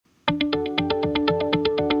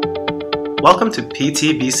Welcome to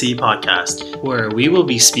PTBC Podcast, where we will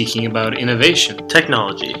be speaking about innovation,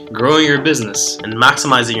 technology, growing your business, and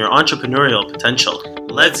maximizing your entrepreneurial potential.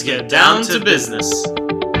 Let's get down to business.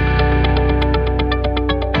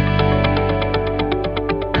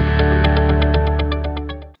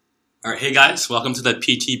 All right, hey guys, welcome to the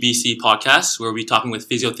PTBC Podcast, where we'll be talking with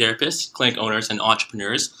physiotherapists, clinic owners, and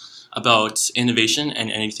entrepreneurs about innovation and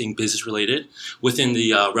anything business related within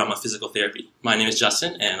the realm of physical therapy. My name is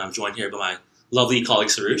Justin, and I'm joined here by my lovely colleague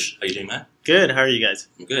Sarush. How you doing, man? Good. How are you guys?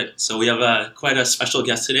 I'm good. So we have quite a special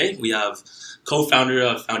guest today. We have co-founder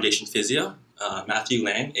of Foundation Physio, Matthew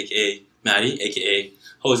Lang, aka Matty, aka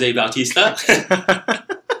Jose Bautista.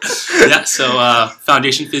 So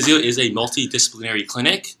Foundation Physio is a multidisciplinary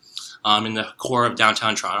clinic in the core of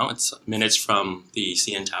downtown Toronto. It's minutes from the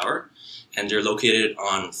CN Tower, and they're located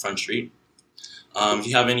on Front Street. If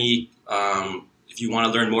you have any, if you want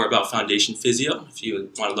to learn more about Foundation Physio, if you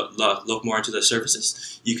want to look more into the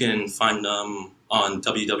services, you can find them on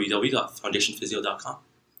www.foundationphysio.com.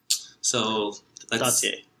 So that's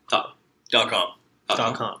 .ca. .com. .com.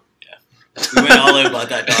 .com. Yeah. We went all out about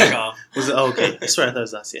that .com. Was it? Oh, okay. I swear I thought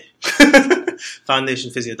it was .ca.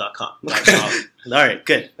 Foundationphysio.com. All right.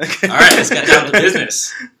 Good. Okay. All right, let's get down to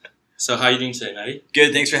business. So how are you doing today, Matty?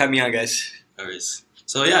 Good. Thanks for having me on, guys. No worries.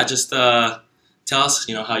 So yeah, just tell us,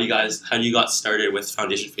 how you got started with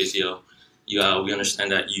Foundation Physio. We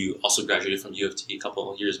understand that you also graduated from U of T a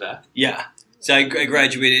couple of years back. Yeah. So I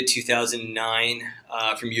graduated 2009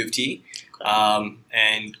 from U of T,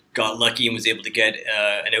 and got lucky and was able to get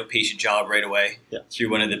an outpatient job right away through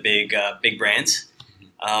one of the big brands.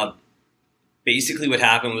 Basically, what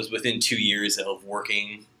happened was within 2 years of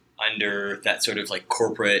working under that sort of like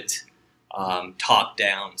corporate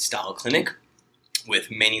top-down style clinic with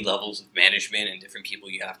many levels of management and different people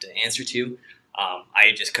you have to answer to,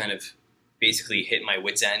 I just kind of basically hit my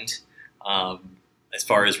wit's end as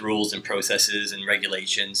far as rules and processes and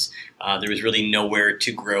regulations. There was really nowhere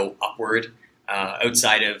to grow upward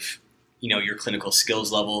outside of your clinical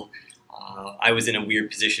skills level. I was in a weird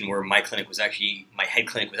position where my head clinic was actually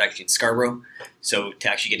in Scarborough. So to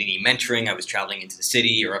actually get any mentoring, I was traveling into the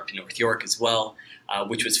city or up to North York as well,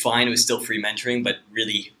 which was fine. It was still free mentoring, but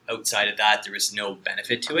really outside of that, there was no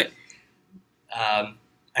benefit to it. I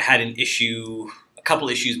had a couple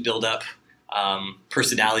issues build up,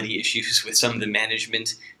 personality issues with some of the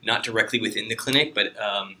management, not directly within the clinic, but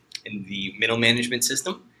in the middle management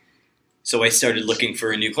system. So I started looking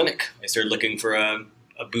for a new clinic. I started looking for a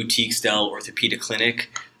boutique-style orthopedic clinic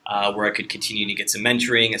where I could continue to get some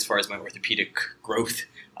mentoring as far as my orthopedic growth,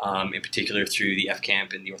 in particular through the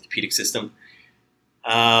FCAMP and the orthopedic system.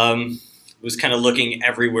 Was kind of looking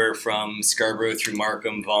everywhere from Scarborough through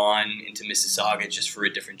Markham, Vaughan, into Mississauga just for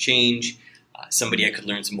a different change. Somebody I could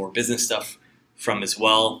learn some more business stuff from as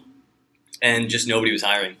well. And just nobody was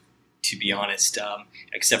hiring, to be honest,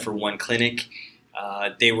 except for one clinic.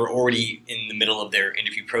 They were already in the middle of their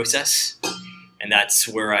interview process. And that's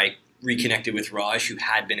where I reconnected with Raj, who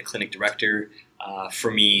had been a clinic director for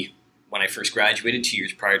me when I first graduated 2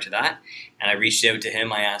 years prior to that. And I reached out to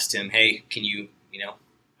him. I asked him, hey, can you,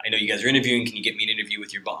 I know you guys are interviewing. Can you get me an interview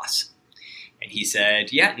with your boss? And he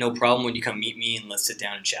said, yeah, no problem. When you come meet me and let's sit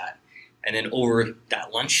down and chat. And then over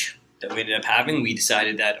that lunch that we ended up having, we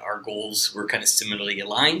decided that our goals were kind of similarly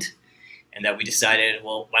aligned and that we decided,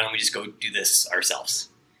 well, why don't we just go do this ourselves?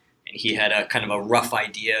 And he had a kind of a rough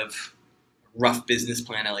business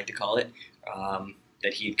plan, I like to call it,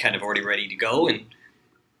 that he had kind of already ready to go. And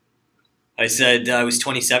I said, I was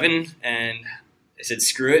 27, and I said,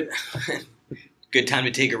 screw it. Good time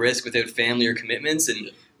to take a risk without family or commitments.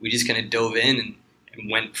 And we just kind of dove in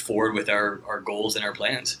and went forward with our goals and our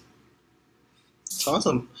plans. That's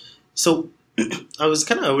awesome. So we're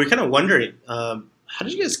kind of wondering, how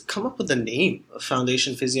did you guys come up with the name of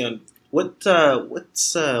Foundation Physio? And what's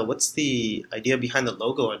the idea behind the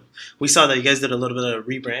logo? And we saw that you guys did a little bit of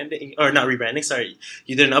rebranding, or not rebranding. Sorry,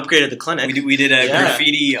 you did an upgrade of the clinic. We did a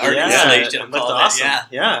graffiti art installation. That's awesome.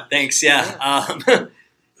 Yeah. Thanks. Yeah.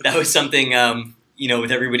 That was something.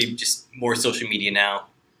 With everybody just more social media now,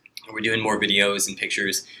 we're doing more videos and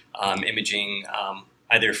pictures, imaging,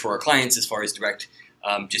 either for our clients as far as direct,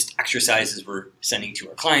 just exercises we're sending to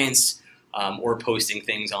our clients, or posting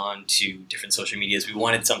things on to different social medias. We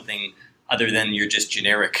wanted something other than your just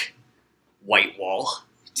generic white wall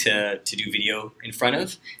to do video in front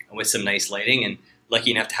of, and with some nice lighting, and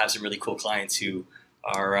lucky enough to have some really cool clients who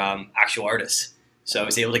are actual artists. So I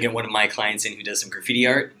was able to get one of my clients in who does some graffiti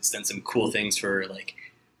art. He's done some cool things for like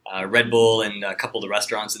Red Bull and a couple of the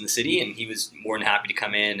restaurants in the city, and he was more than happy to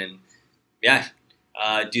come in and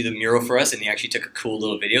do the mural for us, and he actually took a cool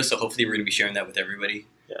little video. So hopefully we're going to be sharing that with everybody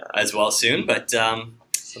as well soon. But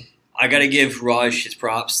I got to give Raj his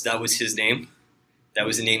props. That was his name. That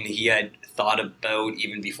was a name that he had thought about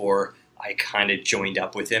even before I kind of joined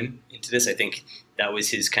up with him into this. I think that was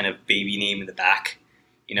his kind of baby name in the back,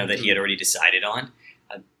 that he had already decided on.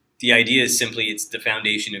 The idea is simply it's the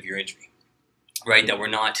foundation of your injury, right? That we're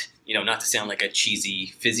not, not to sound like a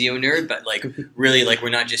cheesy physio nerd, but like really like we're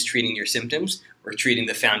not just treating your symptoms, we're treating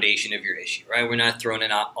the foundation of your issue, right? We're not throwing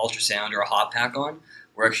an ultrasound or a hot pack on.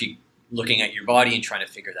 We're actually looking at your body and trying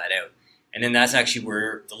to figure that out. And then that's actually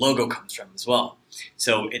where the logo comes from as well.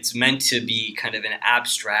 So it's meant to be kind of an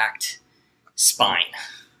abstract spine,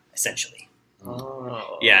 essentially.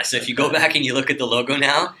 Oh, yeah, so if you go back and you look at the logo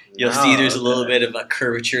now, you'll see there's a little bit of a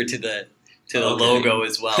curvature to the logo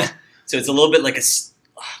as well. So it's a little bit like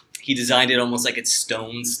he designed it almost like it's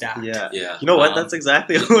stone stacked. Yeah. You know what? That's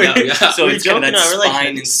exactly what So it's kind of that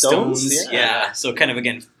spine and stones. Yeah. So kind of,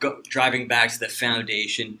 again, driving back to the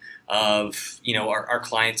foundation of, our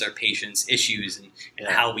clients, our patients' issues and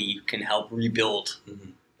how we can help rebuild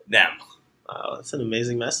them. Wow, that's an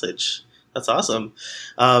amazing message. That's awesome.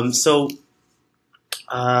 In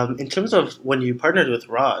terms of when you partnered with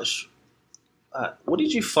Raj, what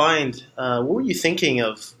did you find? What were you thinking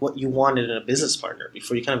of what you wanted in a business partner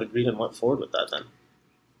before you kind of agreed and went forward with that then?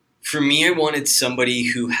 For me, I wanted somebody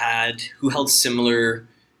who held similar,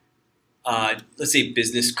 let's say,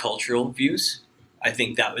 business cultural views. I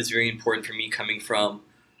think that was very important for me coming from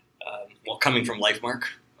LifeMark,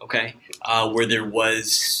 okay, where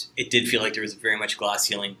it did feel like there was very much glass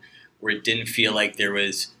ceiling, where it didn't feel like there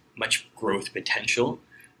was much growth potential.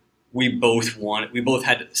 We both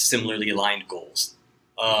had similarly aligned goals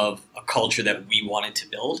of a culture that we wanted to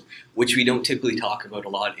build, which we don't typically talk about a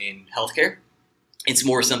lot in healthcare. It's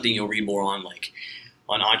more something you'll read more on, like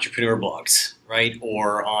on entrepreneur blogs, right?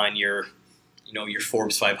 Or on your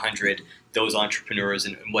Forbes 500, those entrepreneurs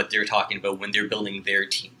and what they're talking about when they're building their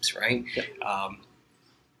teams, right? Yeah.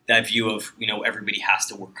 That view of, everybody has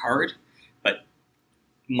to work hard, but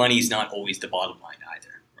money's not always the bottom line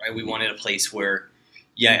either, right? We wanted a place where,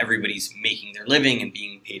 everybody's making their living and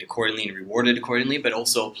being paid accordingly and rewarded accordingly, but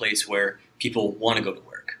also a place where people want to go to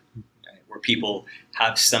work, right? Where people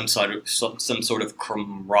have some sort of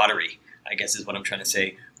camaraderie, I guess is what I'm trying to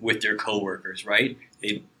say, with their coworkers, right?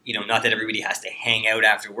 They, not that everybody has to hang out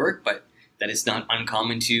after work, but that it's not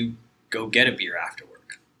uncommon to go get a beer after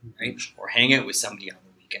work, right? Or hang out with somebody on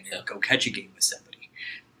the weekend and go catch a game with somebody.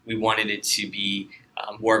 We wanted it to be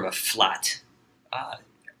more of a flat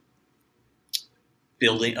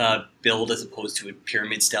build as opposed to a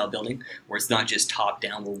pyramid style building, where it's not just top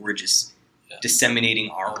down, where we're just disseminating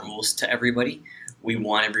our rules to everybody. We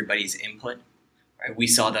want everybody's input, right? We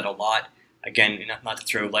saw that a lot. Again, not to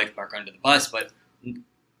throw LifeMark under the bus, but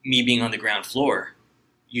me being on the ground floor,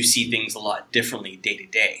 you see things a lot differently day to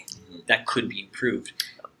day. That could be improved.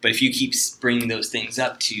 But if you keep bringing those things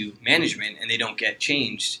up to management and they don't get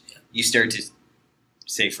changed, you start to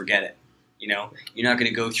say, forget it. You're not going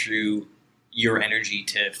to go through your energy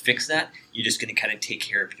to fix that. You're just going to kind of take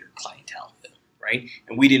care of your clientele, right?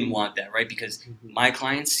 And we didn't want that, right? Because my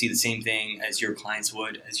clients see the same thing as your clients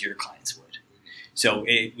would, as your clients would. So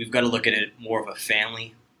we've got to look at it more of a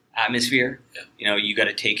family atmosphere. You got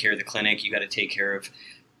to take care of the clinic. You got to take care of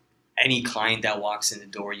any client that walks in the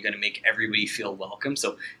door. You got to make everybody feel welcome.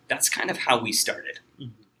 So that's kind of how we started,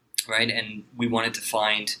 right? And we wanted to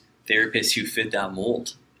find therapists who fit that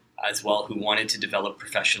mold as well, who wanted to develop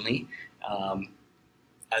professionally,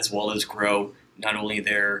 as well as grow not only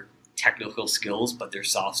their technical skills, but their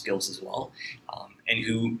soft skills as well. And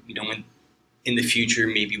who, in the future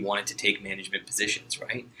maybe wanted to take management positions,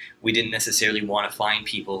 right? We didn't necessarily want to find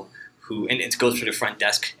people who, and it goes for the front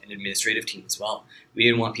desk and administrative team as well. We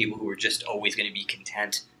didn't want people who were just always going to be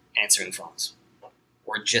content answering phones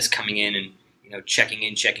or just coming in and, checking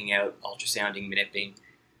in, checking out, ultrasounding, manipulating,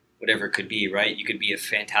 whatever it could be, right? You could be a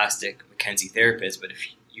fantastic McKenzie therapist, but if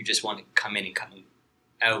you just want to come in and come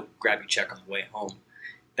out, grab your check on the way home,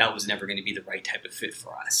 that was never going to be the right type of fit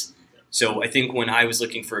for us. So I think when I was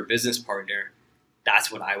looking for a business partner,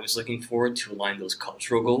 that's what I was looking for, to align those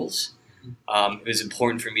cultural goals. It was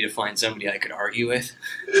important for me to find somebody I could argue with.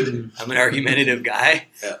 I'm an argumentative guy.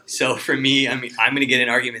 Yeah. So for me, I'm going to get in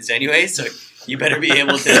arguments anyway, so you better be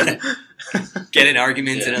able to get in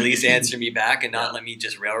arguments and at least answer me back and not let me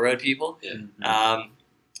just railroad people. Yeah.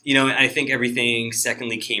 I think everything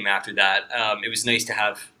secondly came after that. It was nice to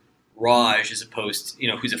have Raj as opposed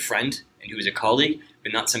to, who's a friend and who is a colleague,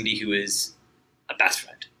 but not somebody who is a best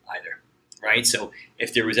friend either, right? So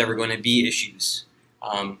if there was ever going to be issues,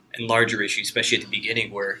 and larger issues, especially at the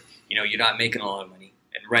beginning where, you're not making a lot of money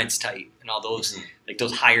and rent's tight and all those like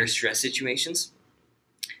those higher stress situations.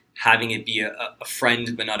 Having it be a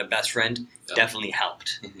friend but not a best friend definitely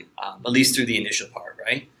helped, at least through the initial part,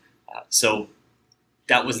 right? So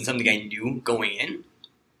that wasn't something I knew going in.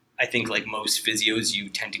 I think like most physios, you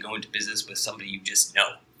tend to go into business with somebody you just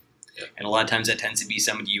know. Yeah. And a lot of times that tends to be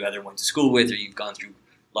somebody you either went to school with or you've gone through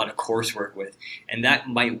a lot of coursework with. And that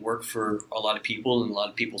might work for a lot of people and a lot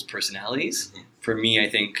of people's personalities. For me, I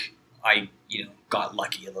think I got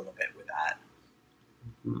lucky a little bit with that.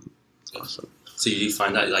 Awesome. So you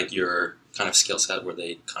find that like your kind of skill set, were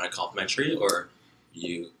they kind of complementary, or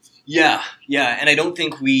you? Yeah. And I don't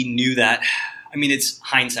think we knew that. I mean, it's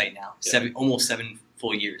hindsight now, almost 7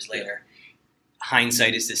 full years later.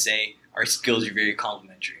 Hindsight is to say our skills are very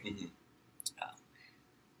complementary.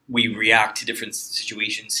 We react to different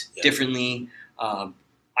situations differently.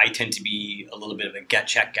 I tend to be a little bit of a gut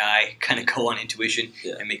check guy, kind of go on intuition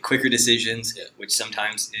and make quicker decisions, which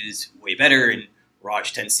sometimes is way better. And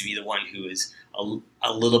Raj tends to be the one who is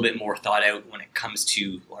a little bit more thought out when it comes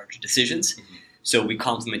to larger decisions. So we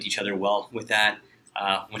complement each other well with that.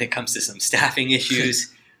 When it comes to some staffing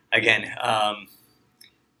issues, again,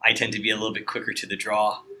 I tend to be a little bit quicker to the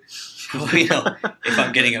draw. If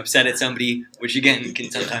I'm getting upset at somebody, which again can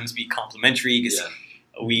sometimes be complimentary because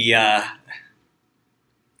we,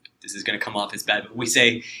 this is going to come off as bad, but we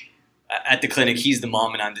say at the clinic, he's the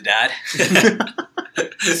mom and I'm the dad.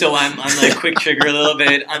 So I'm like quick trigger a little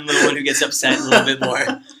bit. I'm the one who gets upset a little bit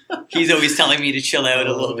more. He's always telling me to chill out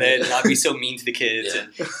a little bit and not be so mean to the kids.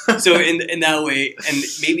 And so in that way, and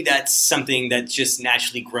maybe that's something that's just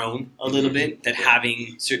naturally grown a little bit, that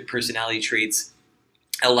having certain personality traits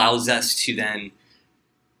allows us to then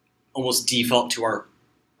almost default to our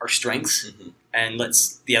strengths and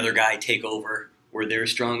lets the other guy take over where they're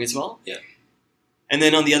strong as well. And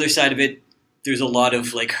then on the other side of it, there's a lot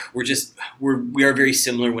of like, we are very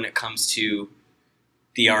similar when it comes to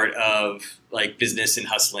the art of like business and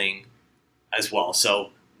hustling as well.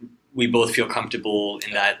 So we both feel comfortable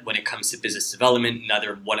in that when it comes to business development,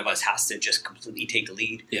 neither one of us has to just completely take the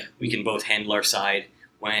lead. We can both handle our side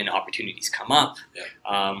when opportunities come up.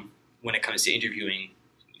 When it comes to interviewing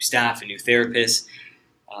new staff and new therapists,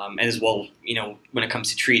 and as well, when it comes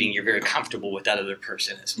to treating, you're very comfortable with that other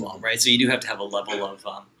person as well, right? So you do have to have a level of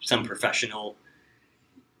some professional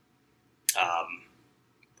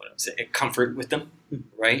comfort with them,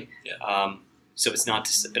 right? So it's not,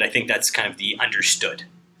 but I think that's kind of the understood.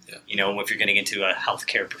 If you're getting into a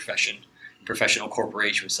healthcare professional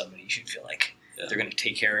corporation with somebody, you should feel like they're going to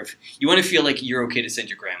take care of. You want to feel like you're okay to send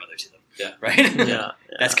your grandmother to them, right?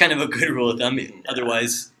 That's kind of a good rule of thumb.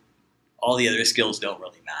 Otherwise, all the other skills don't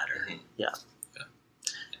really matter.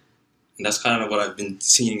 And that's kind of what I've been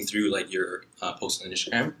seeing through like your post on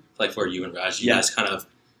Instagram, like for you and Raj. You guys kind of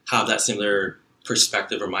have that similar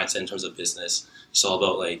perspective or mindset in terms of business. It's all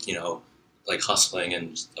about like, like hustling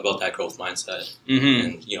and about that growth mindset.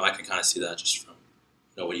 And, I can kind of see that just from,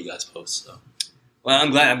 what you guys post. So. Well,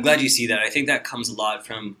 I'm glad you see that. I think that comes a lot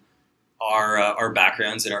from our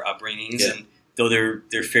backgrounds and our upbringings, and though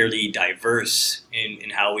they're fairly diverse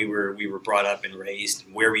in how we were brought up and raised,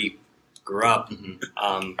 and where we grew up.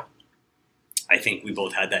 I think we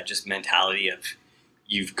both had that just mentality of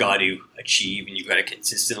you've got to achieve and you've got to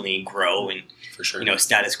consistently grow, and for sure,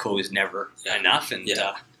 status quo is never enough, and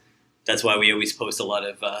that's why we always post a lot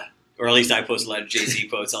of. Or at least I post a lot of Jay-Z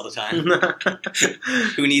quotes all the time.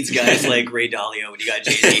 Who needs guys like Ray Dalio when you got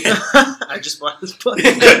Jay-Z? I just bought this book.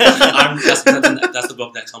 That's the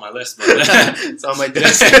book next on my list. But it's on my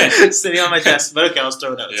desk. Sitting on my desk. But okay, I'll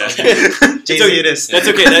throw it out. It's okay. Jay-Z it is. That's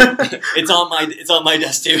okay. It's on my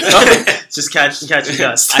desk too. Just catching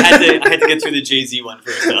dust. I had to get through the Jay-Z one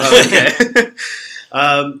first. So.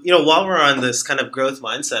 Okay. While we're on this kind of growth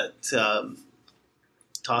mindset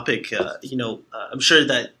topic, I'm sure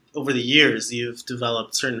that over the years, you've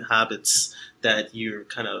developed certain habits that you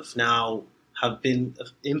kind of now have been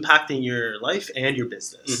impacting your life and your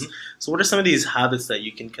business. So what are some of these habits that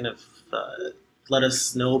you can kind of let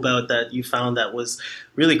us know about that you found that was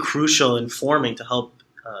really crucial in forming to help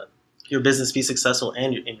your business be successful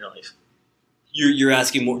and in your life? You're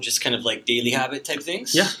asking more just kind of like daily habit type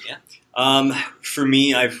things? Yeah. For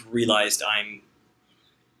me, I've realized I'm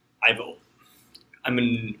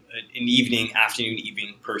an afternoon,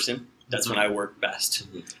 evening person. That's when I work best,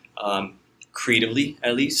 creatively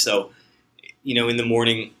at least. So, in the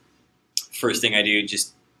morning, first thing I do,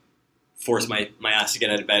 just force my ass to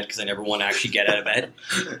get out of bed because I never want to actually get out of bed.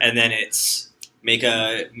 And then it's make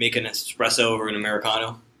an espresso or an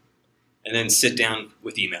Americano, and then sit down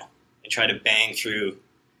with email and try to bang through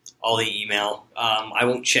all the email. I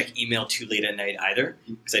won't check email too late at night either,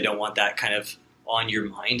 because I don't want that kind of on your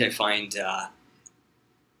mind. I find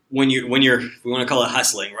when you're we want to call it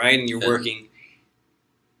hustling, right? And you're working,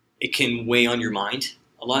 it can weigh on your mind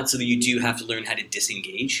a lot. So that you do have to learn how to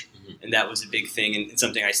disengage, and that was a big thing, and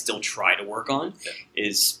something I still try to work on.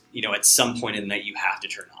 Is at some point in the night you have to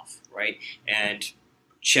turn off, right? And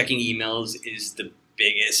checking emails is the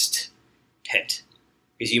biggest hit,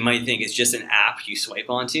 because you might think it's just an app you swipe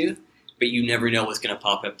onto, but you never know what's going to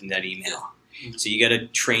pop up in that email. So you got to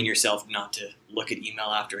train yourself not to look at email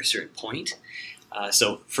after a certain point.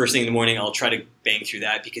 So first thing in the morning, I'll try to bang through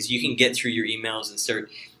that, because you can get through your emails and start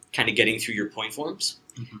kind of getting through your point forms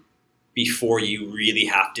before you really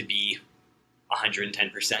have to be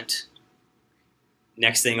 110%.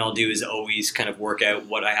 Next thing I'll do is always kind of work out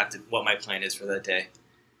what my plan is for that day.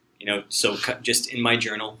 So just in my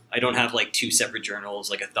journal, I don't have like two separate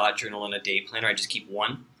journals, like a thought journal and a day planner. I just keep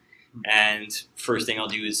one. And first thing I'll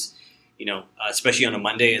do is, especially on a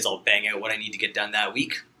Monday, is I'll bang out what I need to get done that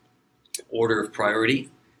week, order of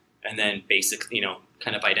priority, and then basically,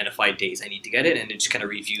 kind of identify days I need to get it, and then just kind of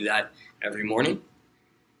review that every morning.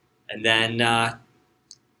 And then,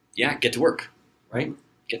 get to work, right?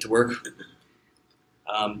 Get to work.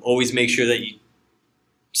 Always make sure that you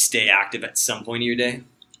stay active at some point of your day.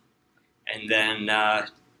 And then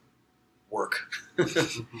work,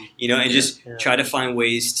 and just try to find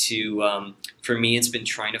ways to, for me, it's been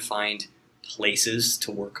trying to find places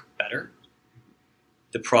to work better.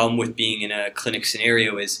 The problem with being in a clinic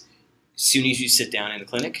scenario is as soon as you sit down in a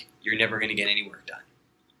clinic, you're never going to get any work done.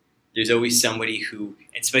 There's always somebody who,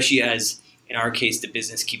 especially as in our case, the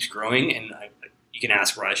business keeps growing, and you can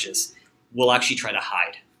ask Raj this, we'll actually try to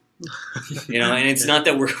hide. And it's not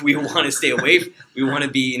that we want to stay away. We want to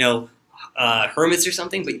be, hermits or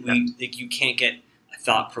something, but you can't get a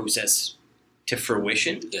thought process to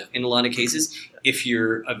fruition in a lot of cases if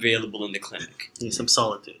you're available in the clinic. You need some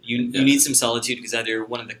solitude. You need some solitude, because either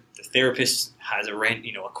one of the therapists has a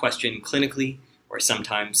question clinically, or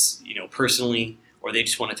sometimes personally, or they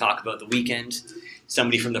just want to talk about the weekend.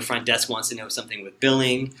 Somebody from the front desk wants to know something with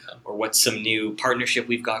billing, or what's some new partnership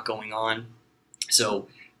we've got going on. So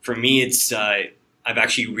for me, it's I've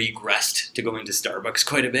actually regressed to going to Starbucks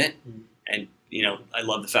quite a bit. And, I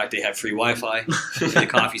love the fact they have free Wi-Fi. And the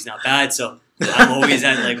coffee's not bad. So I'm always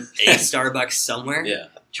at like a Starbucks somewhere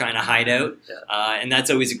trying to hide out. And that's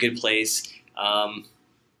always a good place. I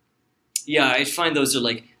find those are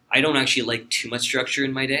I don't actually like too much structure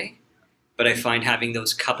in my day. But I find having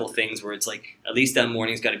those couple things where it's like, at least that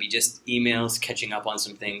morning's got to be just emails, catching up on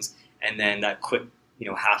some things, and then that quick,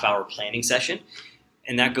 half-hour planning session.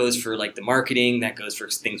 And that goes for like the marketing, that goes for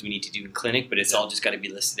things we need to do in clinic, but it's all just got to be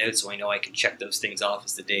listed out, so I know I can check those things off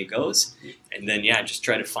as the day goes. And then, just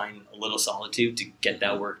try to find a little solitude to get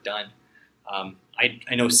that work done.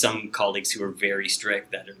 I know some colleagues who are very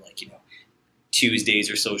strict that are like, Tuesdays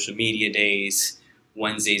are social media days,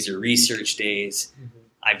 Wednesdays are research days.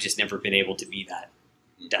 I've just never been able to be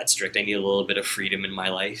that strict. I need a little bit of freedom in my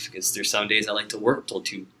life, because there's some days I like to work till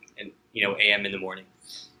 2 a.m. in the morning,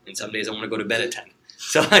 and some days I want to go to bed at 10.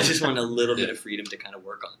 So I just want a little bit of freedom to kind of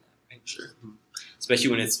work on that, right? Sure. Especially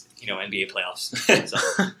when it's NBA playoffs. So,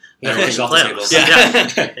 Everything's off the table.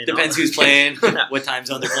 Yeah. Depends who's playing, what time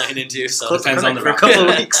zone they're playing into. So Depends on for a couple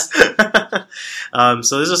of weeks.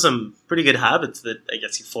 So those are some pretty good habits that I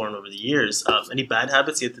guess you formed over the years. Any bad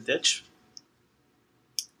habits you had to ditch?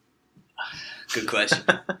 Good question.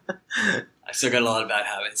 I still got a lot of bad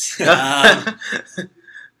habits.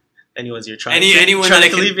 Any ones you're trying anyone to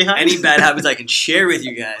that leave behind? Any bad habits I can share with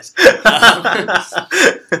you guys.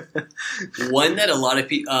 One that a lot of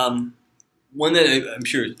people, one that I'm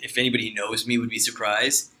sure if anybody knows me would be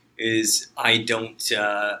surprised is I don't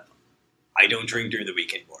drink during the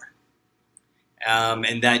week anymore.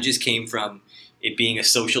 And that just came from it being a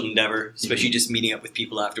social endeavor, especially just meeting up with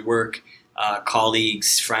people after work,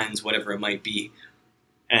 colleagues, friends, whatever it might be.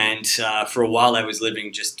 And for a while I was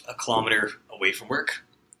living just a kilometer away from work.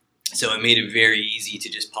 So it made it very easy to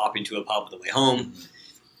just pop into a pub on the way home.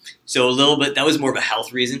 So a little bit, that was more of a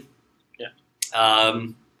health reason. Yeah.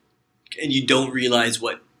 And you don't realize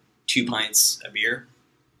what 2 pints of beer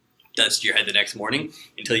does to your head the next morning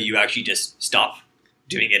until you actually just stop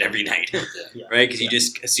doing it every night. Right? Because you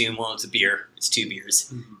just assume, well, it's a beer, it's 2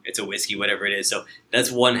 beers, it's a whiskey, whatever it is. So that's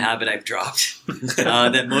one habit I've dropped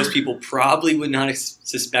that most people probably would not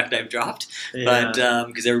suspect I've dropped. But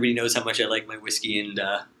because everybody knows how much I like my whiskey and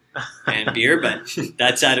beer, but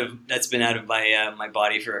that's been out of my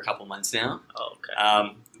body for a couple months now. Oh,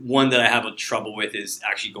 okay. One that I have a trouble with is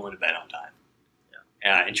actually going to bed on time.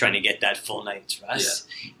 And trying to get that full night's rest.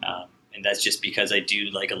 and that's just because I do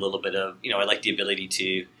like a little bit of, I like the ability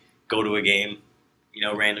to go to a game,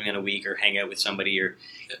 randomly in a week, or hang out with somebody, or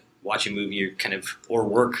watch a movie, or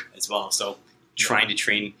work as well. So trying to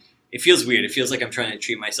train, it feels weird. It feels like I'm trying to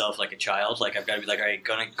treat myself like a child. Like I've got to be like, all right,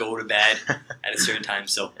 gonna go to bed at a certain time.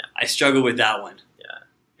 So I struggle with that one. Yeah.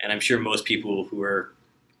 And I'm sure most people who are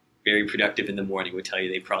very productive in the morning would tell you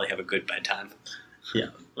they probably have a good bedtime.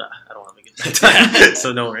 Yeah, I don't have a good time,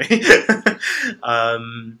 so don't worry.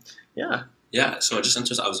 Yeah. Yeah, so just in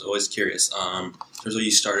terms, I was always curious. In terms of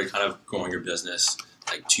you started kind of growing your business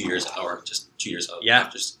like 2 years out, or just 2 years out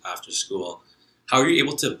after school. How are you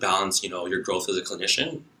able to balance, your growth as a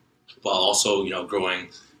clinician, while also, growing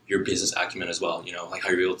your business acumen as well? Like how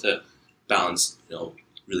you're able to balance,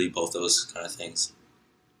 really both those kind of things.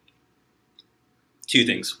 Two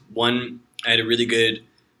things. One, I had a really good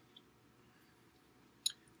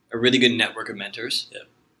network of mentors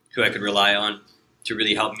who I could rely on to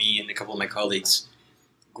really help me and a couple of my colleagues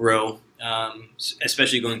grow,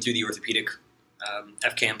 especially going through the orthopedic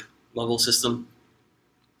FCAMP level system,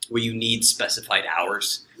 where you need specified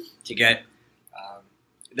hours to get.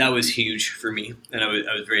 That was huge for me, and I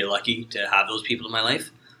was very lucky to have those people in my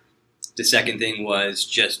life. The second thing was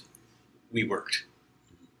just we worked.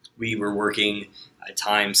 We were working at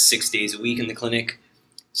times 6 days a week in the clinic,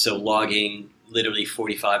 so logging literally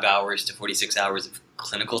 45 hours to 46 hours of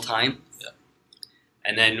clinical time. Yeah.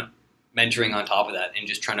 And then mentoring on top of that, and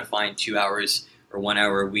just trying to find 2 hours or 1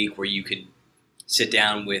 hour a week where you could sit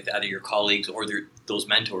down with either your colleagues or those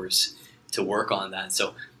mentors to work on that.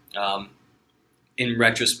 So in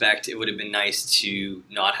retrospect, it would have been nice to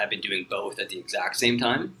not have been doing both at the exact same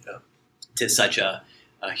time to such a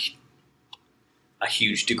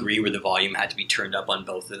huge degree where the volume had to be turned up on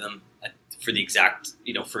both of them for the exact,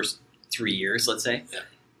 first 3 years, let's say.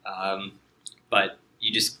 Yeah. But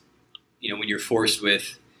you just, when you're forced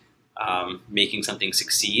with making something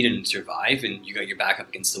succeed and survive, and you got your back up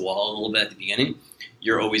against the wall a little bit at the beginning,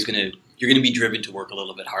 you're going to be driven to work a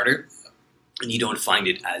little bit harder, and you don't find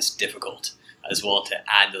it as difficult as well to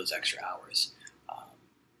add those extra hours.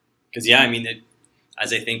 Because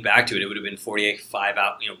as I think back to it, it would have been 45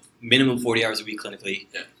 hours, minimum 40 hours a week clinically.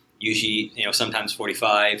 Yeah. Usually, sometimes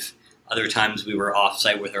 45. Other times we were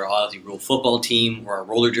off-site with our Aussie Rule football team or our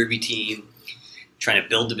roller derby team, trying to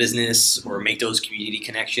build the business or make those community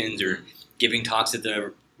connections or giving talks at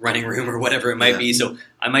the running room or whatever it might be. So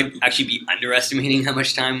I might actually be underestimating how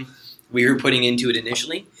much time we were putting into it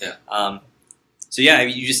initially. Yeah.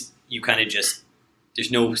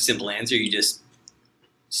 There's no simple answer. You just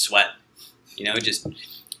sweat, just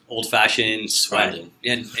old-fashioned sweat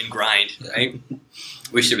and grind, right?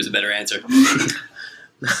 Wish there was a better answer.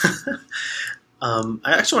 I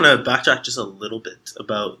actually want to backtrack just a little bit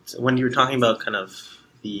about when you were talking about kind of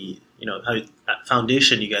the, how at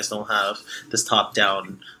Foundation you guys don't have this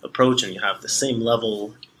top-down approach, and you have the same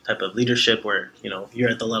level type of leadership where, you're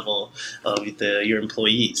at the level of your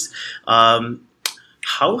employees.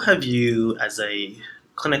 How have you, as a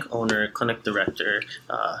clinic owner, clinic director,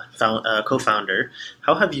 co-founder,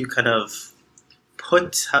 how have you kind of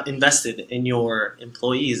invested in your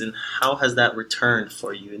employees, and how has that returned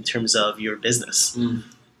for you in terms of your business?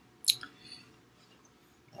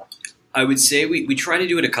 I would say we try to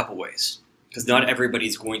do it a couple ways, because not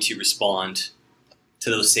everybody's going to respond to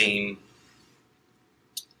those same,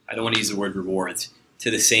 I don't want to use the word rewards, to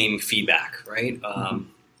the same feedback, right?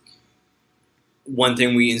 One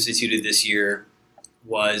thing we instituted this year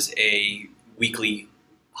was a weekly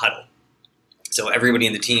huddle. So everybody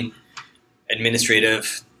in the team,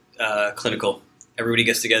 administrative, clinical, everybody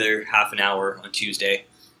gets together half an hour on Tuesday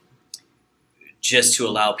just to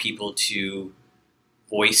allow people to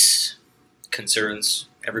voice concerns,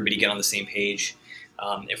 everybody get on the same page.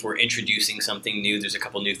 If we're introducing something new, there's a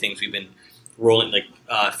couple new things we've been rolling,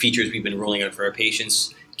 features we've been rolling out for our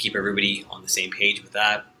patients, keep everybody on the same page with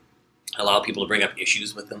that, allow people to bring up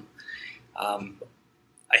issues with them.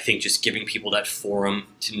 I think just giving people that forum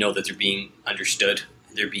to know that they're being understood,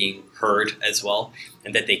 they're being heard as well,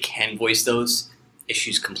 and that they can voice those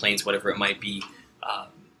issues, complaints, whatever it might be,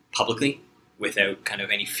 publicly without kind of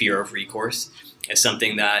any fear of recourse is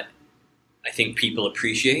something that I think people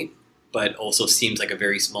appreciate, but also seems like a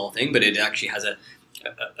very small thing, but it actually has a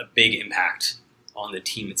big impact on the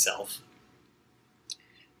team itself.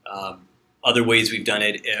 Other ways we've done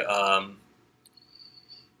it,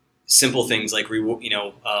 simple things like,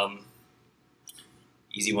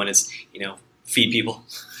 easy one is, feed people.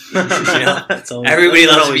 Everybody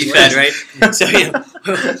loves to be fed, right?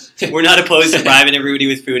 So, we're not opposed to bribing everybody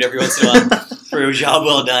with food every once in a while for a job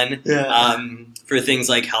well done. Yeah. For things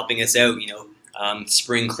like helping us out,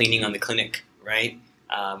 spring cleaning on the clinic, right?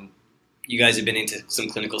 you guys have been into some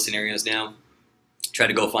clinical scenarios now. Try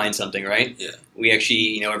to go find something, right? Yeah. We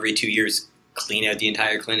actually, every 2 years clean out the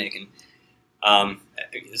entire clinic, and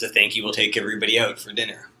as a thank you, we'll take everybody out for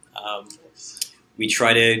dinner. We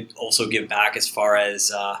try to also give back as far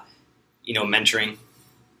as mentoring,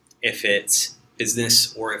 if it's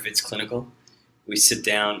business or if it's clinical. We sit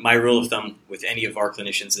down. My rule of thumb with any of our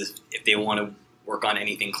clinicians is if they want to work on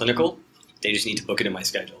anything clinical, they just need to book it in my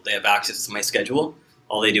schedule. They have access to my schedule.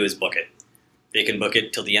 All they do is book it. They can book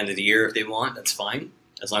it till the end of the year if they want. That's fine,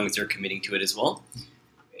 as long as they're committing to it as well.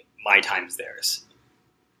 My time is theirs.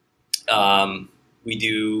 We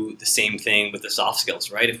do the same thing with the soft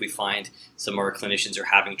skills, right? If we find some of our clinicians are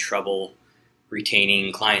having trouble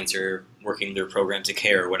retaining clients or working their programs of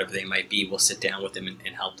care or whatever they might be, we'll sit down with them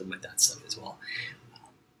and help them with that stuff as well.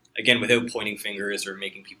 Again, without pointing fingers or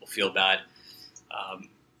making people feel bad.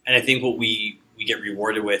 And I think what we get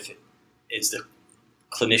rewarded with is the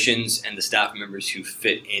clinicians and the staff members who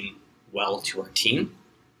fit in well to our team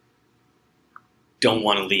don't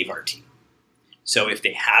want to leave our team. So if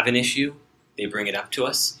they have an issue, they bring it up to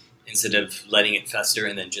us instead of letting it fester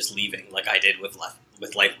and then just leaving, like I did with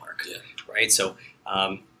LifeMark, right? So,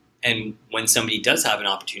 and when somebody does have an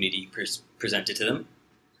opportunity presented to them,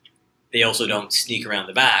 they also don't sneak around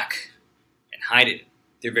the back and hide it.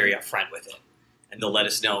 They're very upfront with it, and they'll let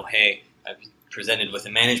us know, hey, I've been presented with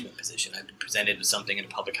a management position, I've been presented with something in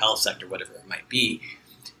the public health sector, whatever it might be.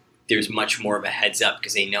 There's much more of a heads up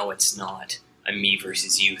because they know it's not a me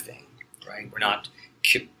versus you thing, right? We're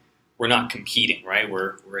not competing, right?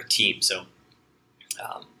 We're a team. So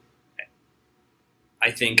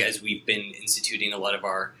I think as we've been instituting a lot of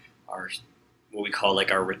our what we call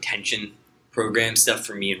like our retention program stuff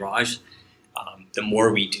for me and Raj, the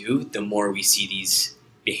more we do, the more we see these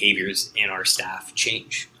behaviors in our staff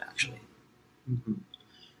change, actually. Mm-hmm.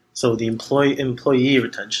 So the employee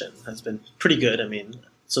retention has been pretty good. I mean,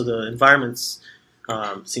 so the environment's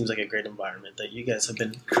seems like a great environment that you guys have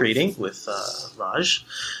been creating with Raj.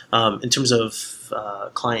 In terms of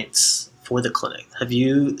clients for the clinic, have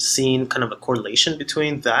you seen kind of a correlation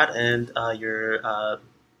between that and your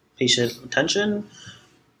patient retention?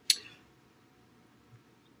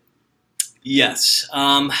 Yes.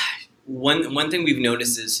 One thing we've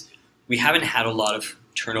noticed is we haven't had a lot of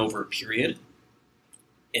turnover period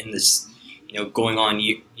in this, going on,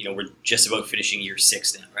 we're just about finishing year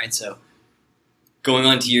 6 now, right? So going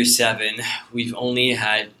on to year 7, we've only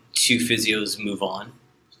had 2 physios move on,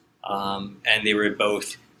 and they were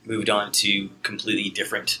both moved on to completely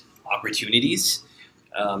different opportunities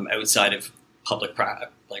outside of private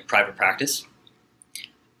practice.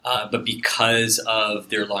 But because of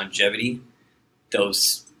their longevity,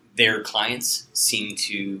 their clients seem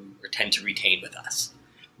to or tend to retain with us.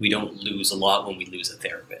 We don't lose a lot when we lose a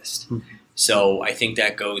therapist. Mm-hmm. So I think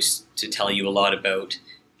that goes to tell you a lot about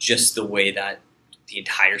just the way that the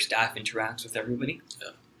entire staff interacts with everybody,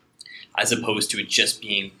 as opposed to it just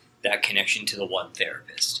being that connection to the one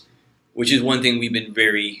therapist, which is one thing we've been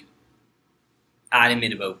very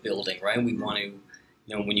adamant about building, right? We want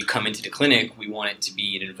to, when you come into the clinic, we want it to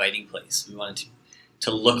be an inviting place. We want it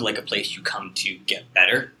to look like a place you come to get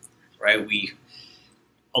better, right? We,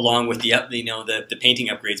 along with the painting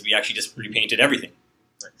upgrades, we actually just repainted everything.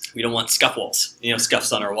 We don't want scuff walls,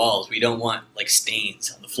 scuffs on our walls. We don't want like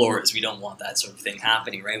stains on the floors. We don't want that sort of thing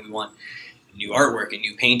happening, right? We want new artwork and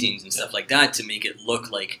new paintings and stuff like that to make it look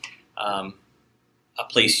like a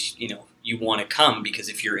place, you want to come, because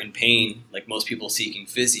if you're in pain, like most people seeking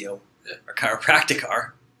physio or chiropractic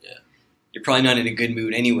are, you're probably not in a good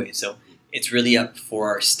mood anyway. So it's really up for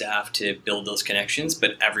our staff to build those connections,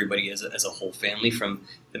 but everybody as a whole family, from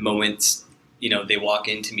the moment, they walk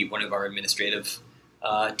in to meet one of our administrative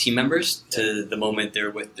team members to the moment they're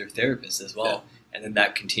with their therapist as well. And then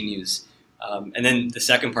that continues. And then the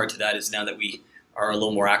second part to that is, now that we are a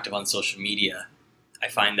little more active on social media, I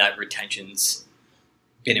find that retention's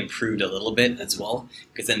been improved a little bit as well,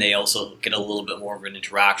 because then they also get a little bit more of an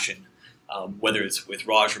interaction, whether it's with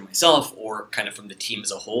Raj or myself or kind of from the team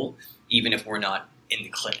as a whole, even if we're not in the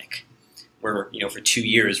clinic. Where, for 2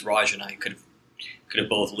 years, Raj and I could have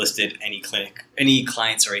both listed any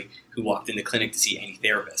client, who walked in the clinic to see any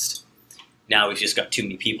therapist. Now we've just got too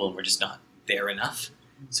many people and we're just not there enough.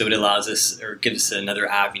 So it allows us, or gives us another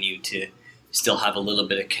avenue to still have a little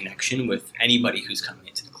bit of connection with anybody who's coming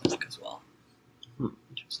into the clinic as well.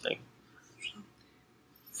 Interesting.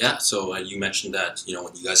 Yeah, so you mentioned that,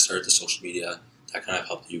 when you guys started the social media, that kind of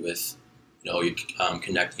helped you with, you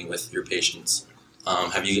connecting with your patients.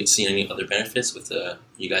 Have you seen any other benefits with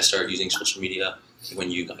you guys started using social media when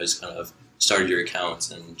you guys kind of started your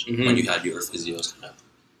accounts and when you had your physios kind of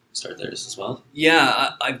start theirs as well?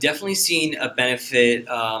 Yeah, I've definitely seen a benefit.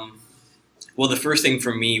 Well, the first thing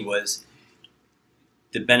for me was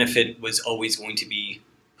the benefit was always going to be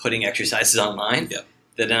putting exercises online. Yeah.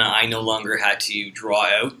 That then I no longer had to draw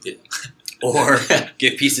out Yeah. or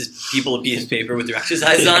give people a piece of paper with their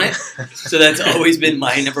exercises on it. So that's always been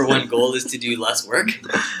my number one goal, is to do less work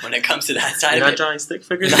when it comes to that side You're of not it. drawing stick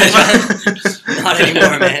figures? Not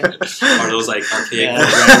anymore, man. Or those like archaic Yeah.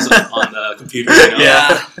 programs on the computer, you know?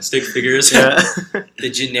 Yeah. Stick figures. Yeah. The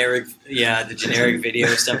generic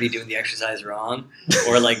video of somebody doing the exercise wrong,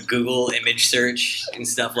 or like Google image search and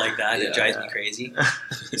stuff like that. Yeah. It drives me crazy.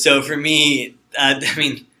 So for me,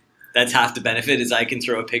 that's half the benefit, is I can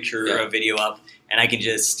throw a picture or a video up, and I can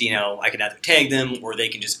just, I can either tag them, or they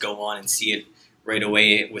can just go on and see it right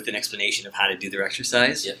away with an explanation of how to do their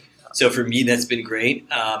exercise. Yeah. So for me, that's been great.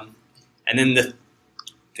 And then the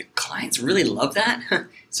clients really love that.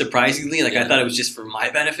 Surprisingly, I thought it was just for my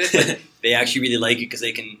benefit, but they actually really like it because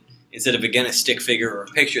they can, instead of again a stick figure or a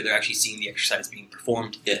picture, they're actually seeing the exercise being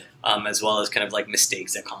performed, as well as kind of like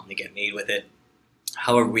mistakes that commonly get made with it.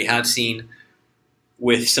 However, we have seen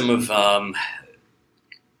with some of our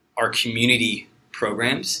community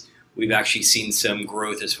programs, we've actually seen some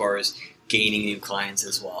growth as far as gaining new clients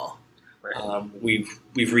as well. Right.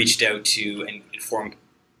 We've reached out to and formed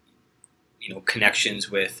connections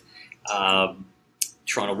with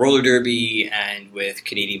Toronto Roller Derby and with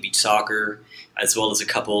Canadian Beach Soccer, as well as a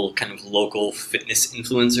couple kind of local fitness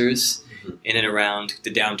influencers in and around the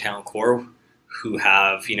downtown core, who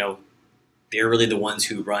have, they're really the ones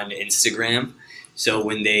who run Instagram. So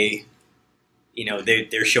when they're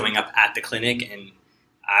they're showing up at the clinic and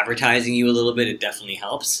advertising you a little bit, it definitely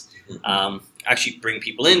helps. Actually bring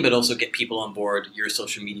people in, but also get people on board your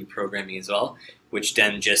social media programming as well, which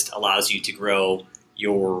then just allows you to grow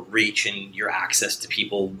your reach and your access to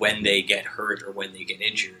people when they get hurt or when they get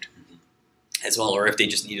injured as well, or if they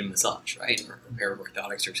just need a massage, right, or a pair of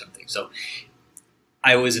orthotics or something. So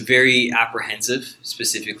I was very apprehensive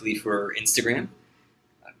specifically for Instagram.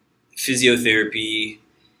 Physiotherapy.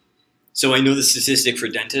 So I know the statistic for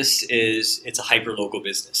dentists is it's a hyper-local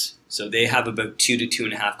business. So they have about 2 to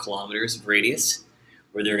 2.5 kilometers of radius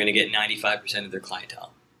where they're going to get 95% of their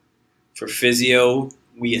clientele. For physio,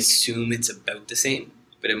 we assume it's about the same,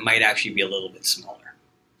 but it might actually be a little bit smaller,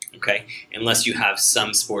 okay? Unless you have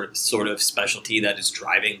some sort of specialty that is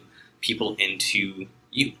driving people into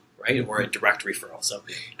you, right? Or a direct referral. So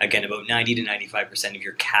again, about 90 to 95% of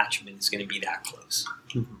your catchment is going to be that close.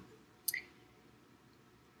 Mm-hmm.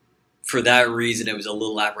 For that reason, I was a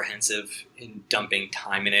little apprehensive in dumping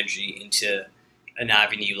time and energy into an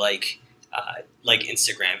avenue like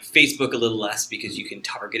Instagram. Facebook a little less because you can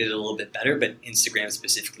target it a little bit better, but Instagram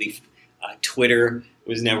specifically, Twitter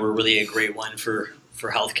was never really a great one for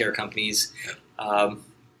healthcare companies. So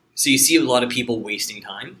you see a lot of people wasting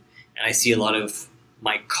time, and I see a lot of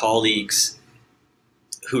my colleagues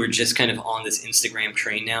who are just kind of on this Instagram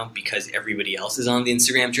train now because everybody else is on the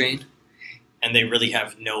Instagram train. And they really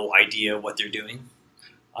have no idea what they're doing.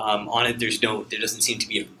 On it, there doesn't seem to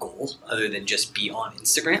be a goal other than just be on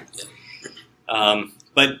Instagram.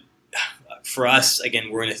 But for us,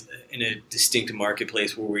 again, we're in a distinct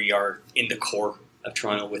marketplace where we are in the core of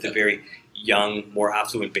Toronto with a very young, more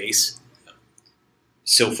affluent base.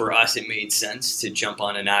 So for us, it made sense to jump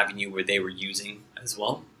on an avenue where they were using as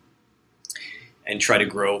well and try to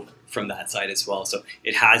grow from that side as well. So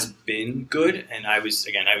it has been good, and I'm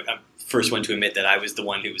first one to admit that I was the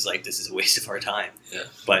one who was like, this is a waste of our time. Yeah.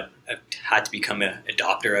 But I've had to become an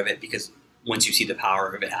adopter of it because once you see the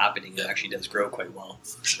power of it happening, it actually does grow quite well.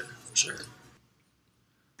 For sure. Just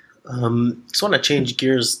want to change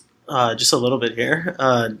gears just a little bit here,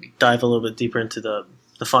 dive a little bit deeper into the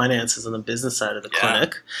finances and the business side of the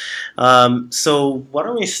clinic. So why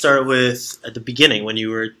don't we start with at the beginning when you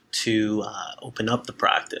were to open up the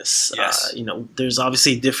practice? Yes. There's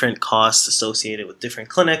obviously different costs associated with different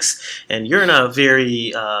clinics, and you're in a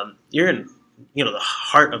very you're in the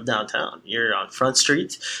heart of downtown. You're on Front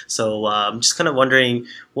Street, so I'm just kind of wondering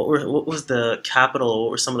what was the capital,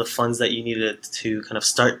 what were some of the funds that you needed to kind of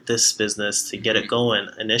start this business to get it going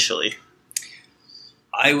initially?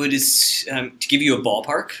 I would, to give you a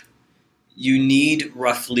ballpark, you need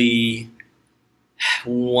roughly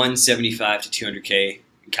 175 to 200K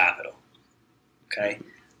in capital. Okay,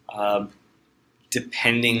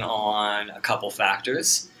 depending on a couple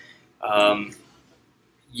factors,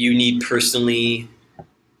 you need personally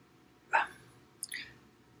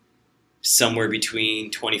somewhere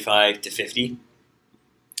between 25 to 50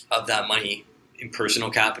 of that money in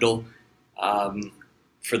personal capital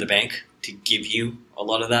for the bank to give you a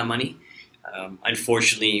lot of that money.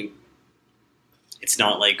 Unfortunately, It's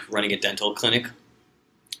not like running a dental clinic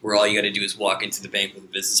where all you got to do is walk into the bank with a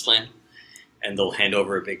business plan and they'll hand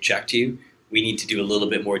over a big check to you. We need to do a little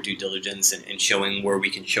bit more due diligence in showing where we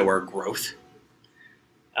can show our growth.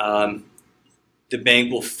 The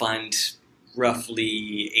bank will fund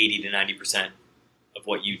roughly 80 to 90% of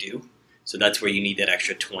what you do. So that's where you need that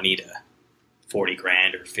extra 20 to 40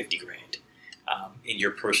 grand or 50 grand in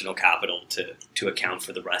your personal capital to account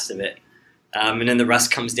for the rest of it. And then the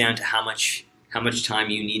rest comes down to how much time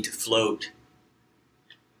you need to float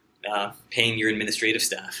paying your administrative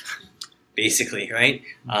staff, basically, right?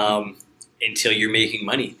 Until you're making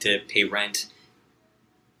money to pay rent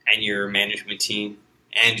and your management team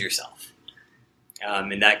and yourself.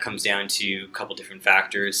 And that comes down to a couple different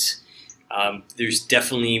factors. There's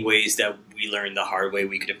definitely ways that we learned the hard way.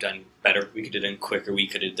 We could have done better. We could have done quicker. We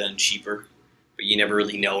could have done cheaper. But you never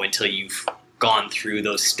really know until you've gone through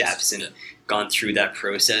those steps and gone through that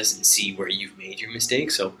process and see where you've made your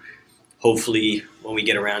mistakes. So hopefully when we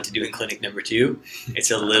get around to doing clinic number 2, it's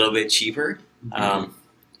a little bit cheaper. Now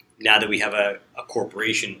that we have a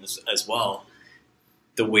corporation as well,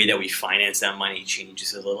 the way that we finance that money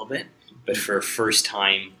changes a little bit. But for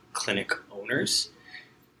first-time clinic owners,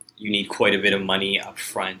 you need quite a bit of money up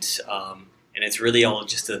front. And it's really all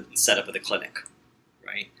just the setup of the clinic,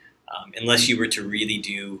 right? Unless you were to really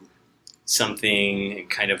do something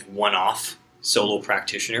kind of one-off, solo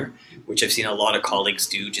practitioner, which I've seen a lot of colleagues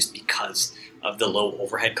do just because of the low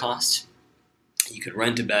overhead cost. You could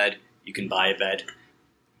rent a bed, you can buy a bed.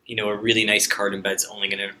 A really nice carton bed's only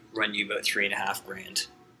going to run you about 3.5 grand,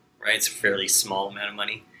 right? It's a fairly small amount of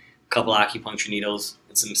money. A couple acupuncture needles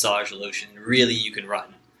and some massage lotion, really you can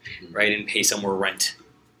run, right? And pay some more rent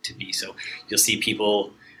to be. So you'll see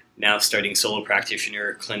people now starting solo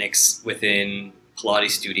practitioner clinics within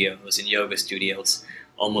Pilates studios and yoga studios,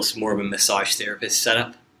 almost more of a massage therapist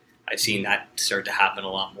setup. I've seen that start to happen a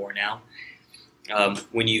lot more now.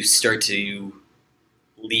 When you start to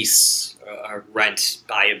lease or rent,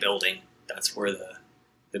 buy a building, that's where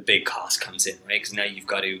the big cost comes in, right? Because now you've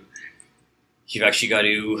actually got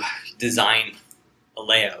to design a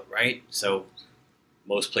layout, right? So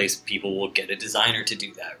most people will get a designer to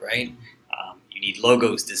do that, right? You need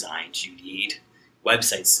logos designed, you need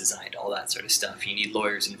websites designed, all that sort of stuff. You need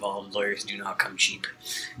lawyers involved. Lawyers do not come cheap,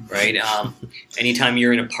 right? Anytime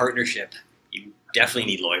you're in a partnership, you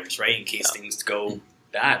definitely need lawyers, right? In case things go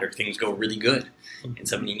bad or things go really good and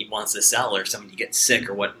somebody wants to sell or somebody gets sick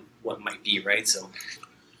or what might be, right? So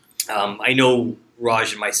I know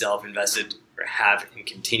Raj and myself invested or have and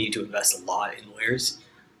continue to invest a lot in lawyers.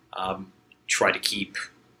 Try to keep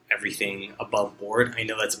everything above board. I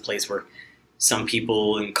know that's a place where some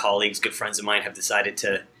people and colleagues, good friends of mine, have decided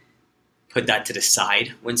to put that to the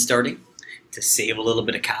side when starting, to save a little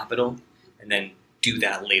bit of capital and then do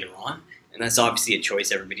that later on. And that's obviously a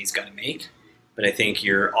choice everybody's got to make. But I think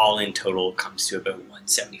your all-in total comes to about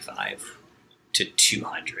 175 to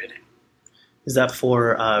 200. Is that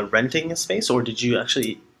for renting a space, or did you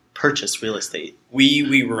actually purchase real estate?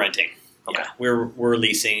 We were renting. Okay. Yeah, we're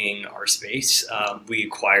leasing our space. We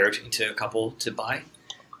acquired into a couple to buy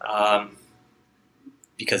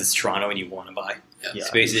because it's Toronto and you want to buy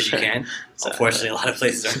space as you can. Unfortunately, a lot of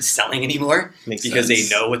places aren't selling anymore because they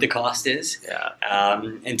know what the cost is. Yeah.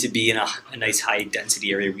 And to be in a nice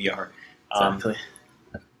high-density area we are, Exactly.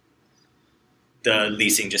 the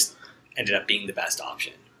leasing just ended up being the best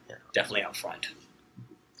option. Yeah. Definitely out front.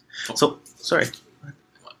 So, sorry.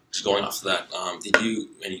 Just going off of that, did you,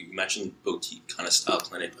 and you mentioned boutique kind of style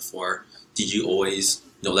clinic before, did you always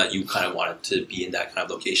know that you kind of wanted to be in that kind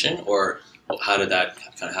of location, or how did that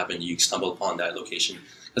kind of happen? You stumbled upon that location?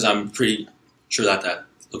 Because I'm pretty sure that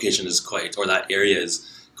location is that area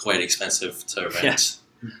is quite expensive to rent.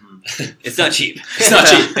 Yeah. It's not cheap. It's not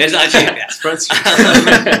cheap. It's not cheap. Yeah. It's Front Street.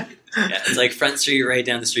 Yeah, it's like Front Street right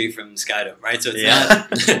down the street from Skydome, right? So it's Yeah.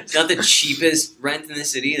 not the cheapest rent in the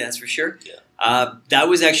city, that's for sure. Yeah. That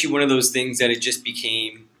was actually one of those things that it just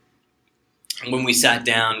became, when we sat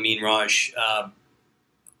down, me and Raj,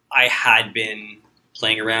 I had been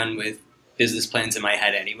playing around with business plans in my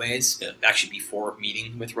head anyways, actually before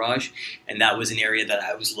meeting with Raj, and that was an area that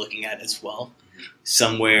I was looking at as well.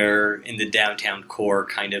 Somewhere in the downtown core,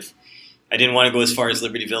 kind of. I didn't want to go as far as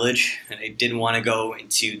Liberty Village, and I didn't want to go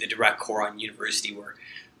into the direct core on University where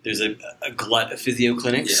there's a glut of physio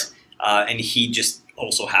clinics, and he just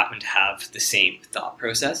also happened to have the same thought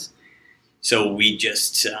process. So we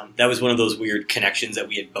just, that was one of those weird connections that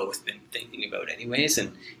we had both been thinking about anyways,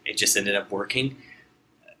 and it just ended up working.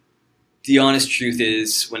 The honest truth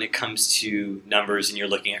is, when it comes to numbers and you're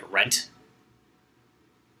looking at rent,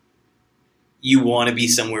 you want to be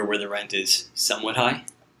somewhere where the rent is somewhat high.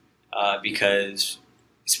 because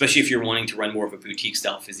especially if you're wanting to run more of a boutique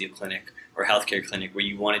style physio clinic or healthcare clinic where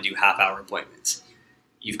you want to do half-hour appointments,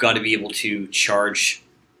 you've got to be able to charge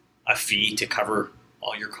a fee to cover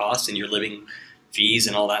all your costs and your living fees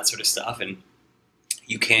and all that sort of stuff, and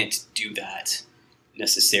you can't do that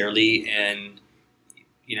necessarily. And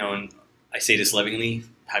and I say this lovingly,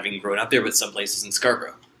 having grown up there, but some places in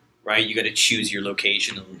Scarborough, right? You got to choose your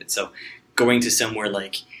location a little bit. So going to somewhere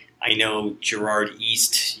like, I know Gerrard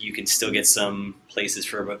East, you can still get some places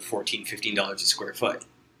for about $14, $15 a square foot.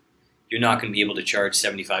 You're not going to be able to charge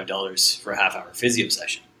 $75 for a half-hour physio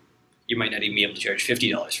session. You might not even be able to charge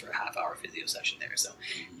 $50 for a half-hour physio session there. So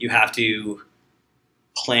you have to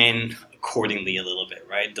plan accordingly a little bit,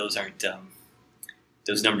 right? Those aren't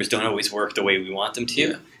those numbers don't always work the way we want them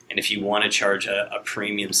to. And if you want to charge a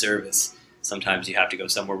premium service, sometimes you have to go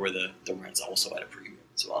somewhere where the rent's also at a premium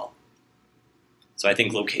as well. So I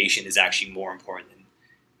think location is actually more important than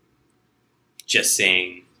just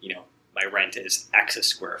saying, my rent is X a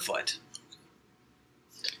square foot.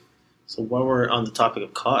 So while we're on the topic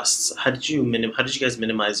of costs, how did you guys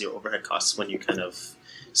minimize your overhead costs when you kind of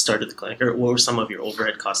started the clinic, or what were some of your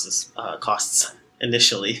overhead costs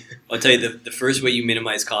initially? I'll tell you, the first way you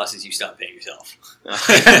minimize costs is you stop paying yourself.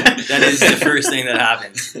 That is the first thing that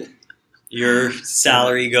happens. Your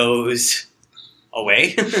salary goes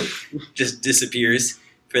away, just disappears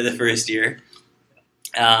for the first year.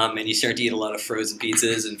 And you start to eat a lot of frozen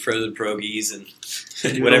pizzas and frozen pierogies and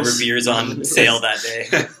whatever beer's on sale that day,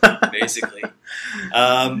 basically.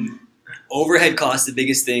 Overhead costs, the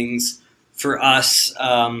biggest things for us,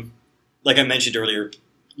 like I mentioned earlier,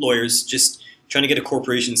 lawyers, just trying to get a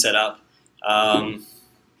corporation set up, a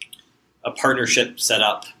partnership set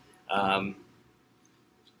up,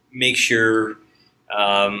 make sure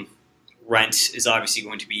rent is obviously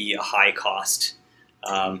going to be a high cost,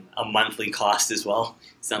 a monthly cost as well.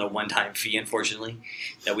 It's not a one-time fee, unfortunately,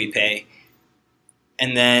 that we pay.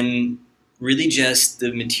 And then really just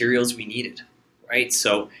the materials we needed, right?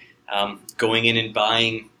 So going in and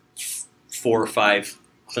buying 4 or 5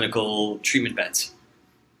 clinical treatment beds,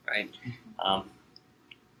 right?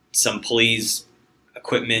 Some pulleys,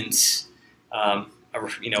 equipment, a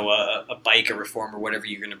bike, a reformer, whatever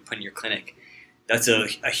you're going to put in your clinic. That's a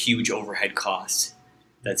huge overhead cost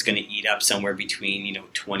that's going to eat up somewhere between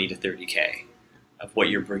 20 to 30K of what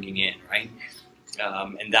you're bringing in, right?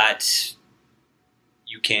 And that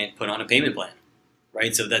you can't put on a payment plan,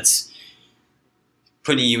 right? So that's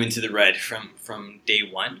putting you into the red from day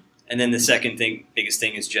one. And then the second biggest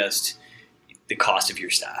thing is just the cost of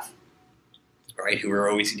your staff, right? Who are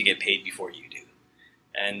always going to get paid before you do.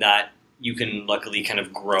 And that you can luckily kind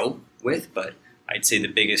of grow with, but I'd say the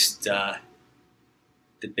biggest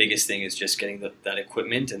thing is just getting that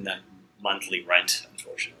equipment and that monthly rent,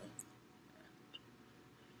 unfortunately.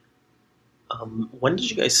 When did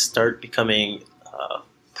you guys start becoming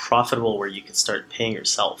profitable where you could start paying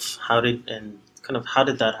yourself? How did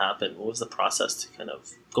that happen? What was the process to kind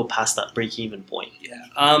of go past that break-even point?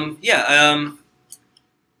 I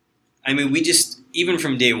mean, we just, even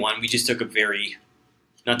from day one, we just took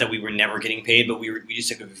not that we were never getting paid, but we just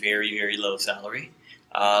took a very, very low salary.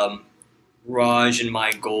 Raj and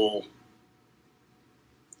my goal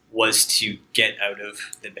was to get out of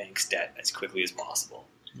the bank's debt as quickly as possible.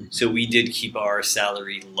 Mm-hmm. So we did keep our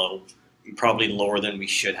salary low, probably lower than we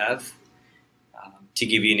should have. To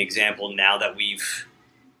give you an example, now that we've,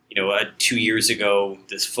 2 years ago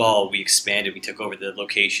this fall, we expanded, we took over the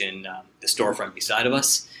location, the storefront beside of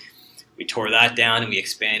us. We tore that down and we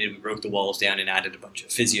expanded, we broke the walls down and added a bunch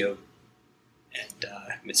of physio and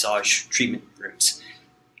massage treatment rooms.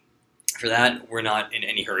 For that, we're not in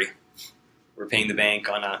any hurry. We're paying the bank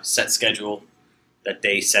on a set schedule that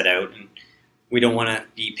they set out, and we don't want to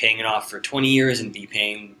be paying it off for 20 years and be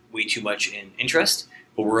paying way too much in interest,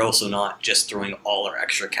 but we're also not just throwing all our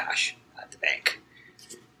extra cash at the bank.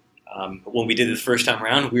 But when we did it the first time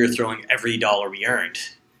around, we were throwing every dollar we earned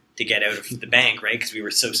to get out of the bank, right? Because we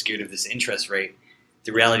were so scared of this interest rate.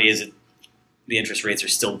 The reality is that the interest rates are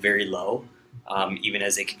still very low, even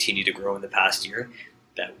as they continue to grow in the past year,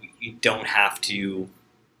 that you don't have to,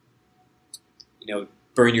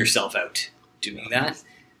 burn yourself out doing that.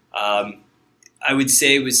 I would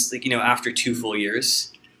say it was after 2 full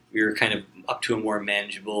years, we were kind of up to a more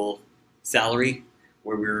manageable salary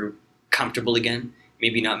where we were comfortable again.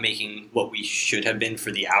 Maybe not making what we should have been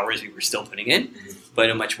for the hours we were still putting in, but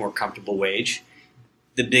a much more comfortable wage.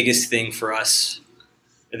 The biggest thing for us,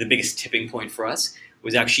 or the biggest tipping point for us,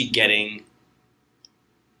 was actually getting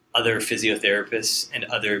other physiotherapists and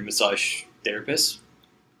other massage therapists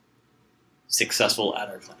successful at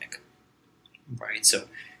our clinic, right? So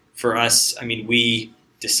for us, I mean, we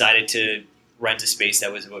decided to rent a space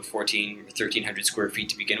that was about 14 or 1,300 square feet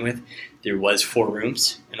to begin with, there was 4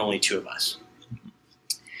 rooms and only 2 of us.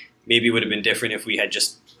 Maybe it would have been different if we had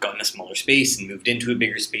just gotten a smaller space and moved into a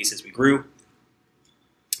bigger space as we grew.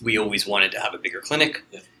 We always wanted to have a bigger clinic.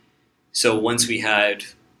 Yeah. So once we had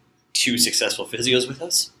 2 successful physios with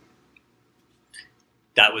us,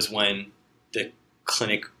 that was when the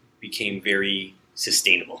clinic became very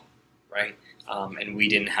sustainable, right? And we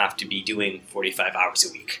didn't have to be doing 45 hours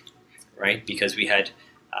a week, right? Because we had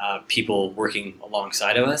people working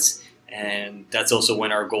alongside of us. And that's also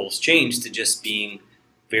when our goals changed to just being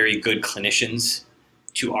very good clinicians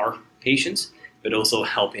to our patients, but also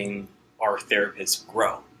helping our therapists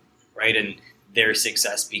grow, right? And their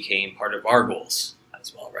success became part of our goals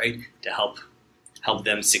as well, right? To help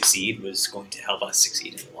them succeed was going to help us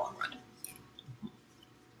succeed in the long run.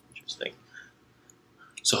 Interesting.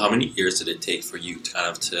 So how many years did it take for you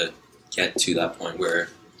to get to that point where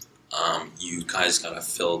you guys kind of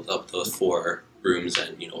filled up those 4 rooms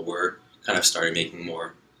and were kind of started making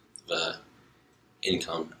more of a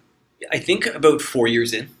income? I think about 4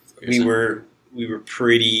 years in, we were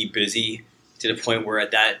pretty busy to the point where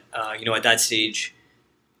at that stage,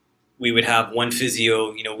 we would have one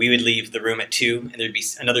physio. We would leave the room at 2, and there'd be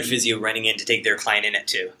another physio running in to take their client in at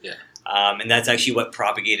 2. Yeah. And that's actually what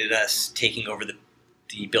propagated us taking over the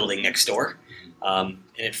building next door, and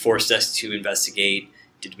it forced us to investigate: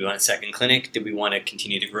 did we want a second clinic? Did we want to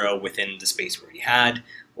continue to grow within the space we already had?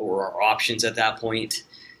 What were our options at that point?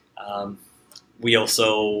 We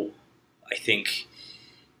also, I think,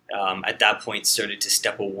 at that point started to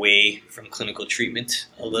step away from clinical treatment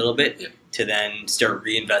a little bit to then start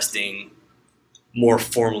reinvesting more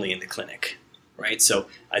formally in the clinic, right? So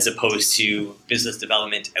as opposed to business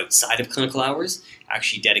development outside of clinical hours,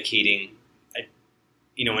 actually dedicating an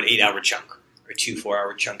 8-hour chunk or 2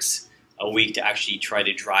 4-hour chunks a week to actually try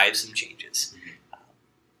to drive some changes.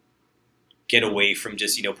 Get away from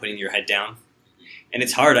just, putting your head down. And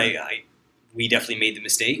it's hard. We definitely made the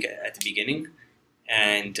mistake at the beginning,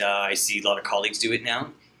 and I see a lot of colleagues do it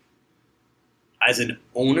now. As an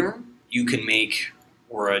owner, you can make,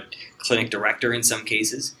 or a clinic director in some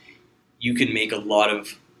cases, you can make a lot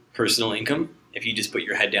of personal income if you just put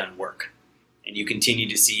your head down and work. And you continue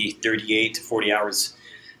to see 38 to 40 hours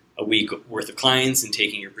a week worth of clients and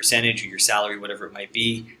taking your percentage or your salary, whatever it might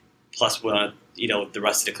be, plus what the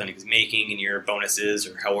rest of the clinic is making and your bonuses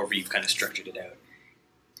or however you've kind of structured it out.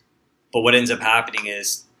 But what ends up happening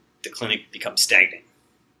is the clinic becomes stagnant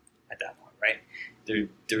at that point, right?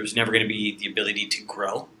 There's never going to be the ability to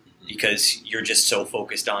grow because you're just so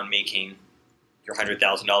focused on making your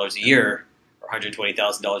 $100,000 a year or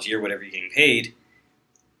 $120,000 a year, whatever you're getting paid,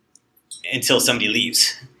 until somebody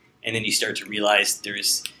leaves. And then you start to realize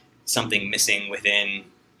there's something missing within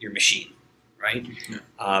your machine, right?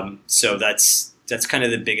 Yeah. So that's kind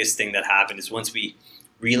of the biggest thing that happened is once we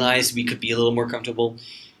realized we could be a little more comfortable,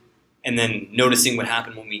 and then noticing what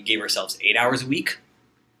happened when we gave ourselves 8 hours a week,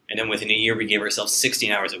 and then within a year we gave ourselves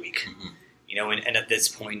 16 hours a week. And at this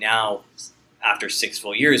point now, after 6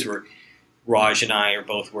 full years, where Raj and I are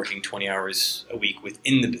both working 20 hours a week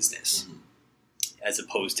within the business, as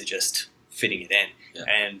opposed to just fitting it in. Yeah.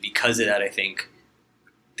 And because of that, I think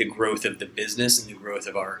the growth of the business and the growth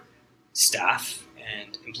of our staff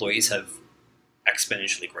and employees have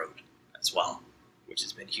exponentially grown as well, which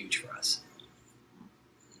has been huge for us.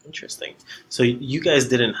 Interesting. So you guys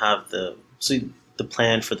didn't have the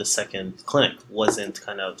plan for the second clinic wasn't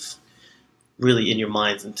kind of really in your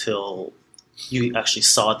minds until you actually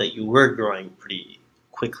saw that you were growing pretty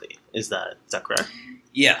quickly. Is that correct?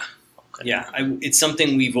 Yeah. Okay. Yeah. It's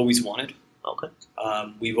something we've always wanted. Okay.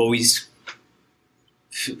 We've always,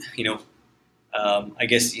 I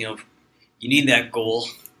guess, you need that goal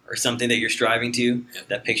or something that you're striving to,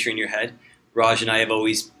 that picture in your head. Raj and I have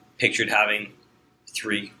always pictured having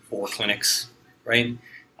 3, 4 clinics, right?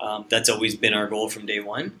 That's always been our goal from day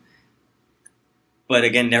one. But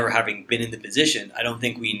again, never having been in the position, I don't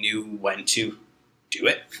think we knew when to do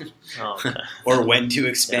it or when to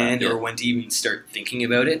expand or when to even start thinking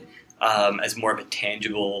about it as more of a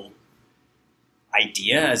tangible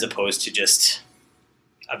idea as opposed to just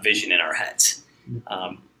a vision in our heads.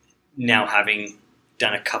 Now having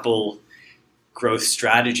done a couple growth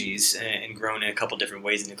strategies and grown in a couple different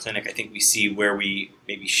ways in the clinic, I think we see where we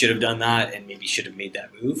maybe should have done that and maybe should have made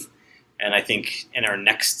that move. And I think in our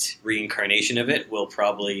next reincarnation of it, we'll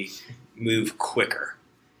probably move quicker.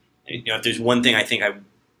 And, if there's one thing I think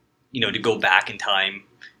to go back in time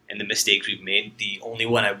and the mistakes we've made, the only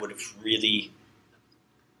one I would have really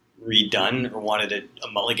redone or wanted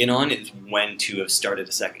a mulligan on is when to have started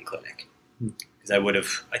a second clinic. Because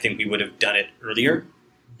I think we would have done it earlier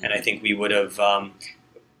And I think we would have,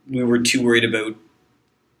 we were too worried about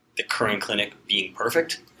the current clinic being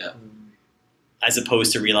perfect, as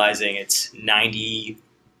opposed to realizing it's 90%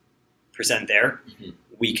 there.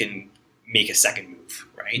 We can make a second move,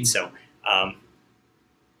 right? So,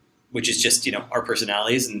 which is just, our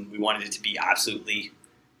personalities, and we wanted it to be absolutely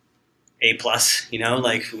A+,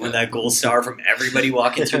 like we want that gold star from everybody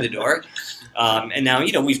walking through the door. And now,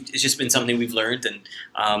 it's just been something we've learned, and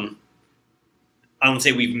I won't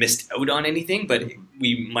say we've missed out on anything, but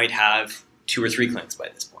we might have 2 or 3 clinics by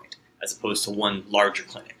this point, as opposed to one larger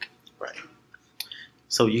clinic. Right.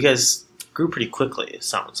 So you guys grew pretty quickly, it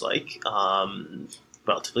sounds like,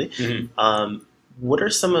 relatively. Mm-hmm. What are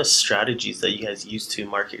some of the strategies that you guys use to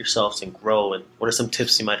market yourselves and grow, and what are some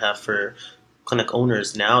tips you might have for clinic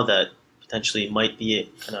owners now that potentially might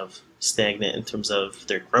be kind of stagnant in terms of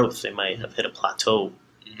their growth? They might have hit a plateau.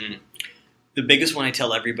 Mm-hmm. The biggest one I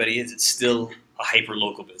tell everybody is it's still a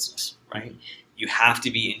hyper-local business, right? You have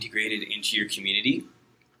to be integrated into your community.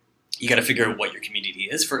 You got to figure out what your community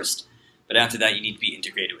is first, but after that, you need to be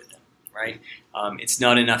integrated with them, right? It's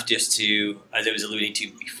not enough just to, as I was alluding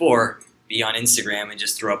to before, be on Instagram and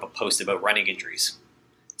just throw up a post about running injuries.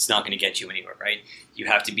 It's not going to get you anywhere, right? You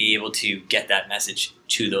have to be able to get that message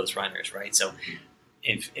to those runners, right? So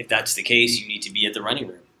if that's the case, you need to be at the running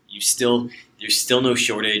room. There's still no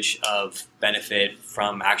shortage of benefit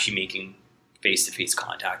from actually making face-to-face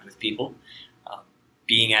contact with people,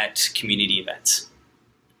 being at community events.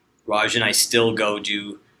 Raj and I still go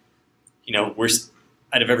do, we're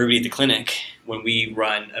out of everybody at the clinic, when we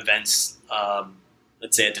run events,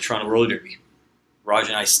 let's say at the Toronto Roller Derby, Raj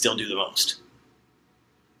and I still do the most.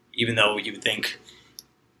 Even though you would think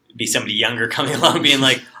it'd be somebody younger coming along being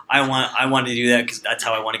like, I want to do that because that's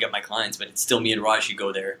how I want to get my clients, but it's still me and Raj who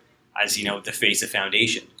go there as, the face of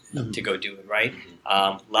Foundation to go do it, right?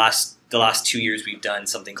 The last 2 years we've done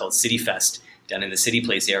something called City Fest down in the City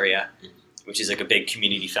Place area, which is like a big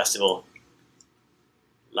community festival.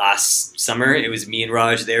 Last summer, it was me and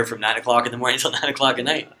Raj there from 9 o'clock in the morning till 9 o'clock at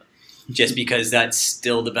night, just because that's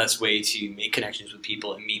still the best way to make connections with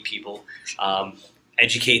people and meet people,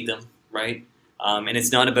 educate them, right? And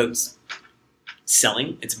it's not about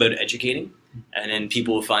selling; it's about educating, and then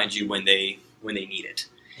people will find you when they need it.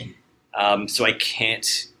 So I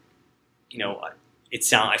can't,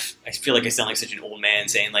 I feel like I sound like such an old man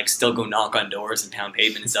saying like still go knock on doors and pound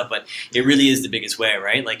pavement and stuff, but it really is the biggest way,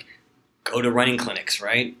 right? Like go to running clinics,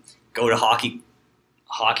 right? Go to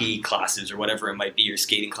hockey classes or whatever it might be, or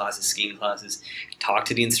skating classes, skiing classes. Talk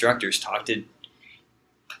to the instructors. Talk to,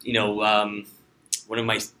 one of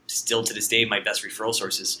my, still to this day, my best referral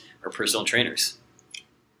sources are personal trainers,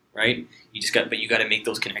 right? You got to make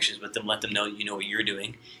those connections with them. Let them know you know what you're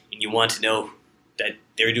doing, and you want to know that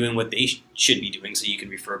they're doing what they should be doing, so you can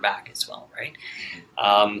refer back as well, right?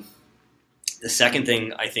 The second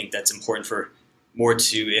thing I think that's important for more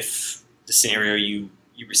to if the scenario you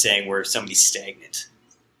were saying where somebody's stagnant,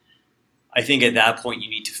 I think at that point you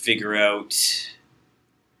need to figure out,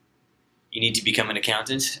 you need to become an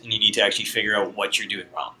accountant, and you need to actually figure out what you're doing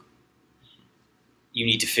wrong. You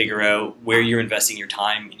need to figure out where you're investing your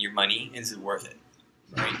time and your money, and is it worth it,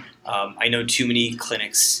 right? I know too many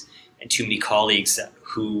clinics and too many colleagues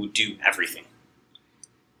who do everything.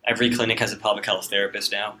 Every clinic has a public health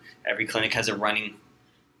therapist now. Every clinic has a running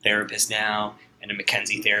therapist now, and a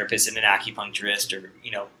McKenzie therapist, and an acupuncturist, or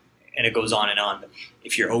and it goes on and on. But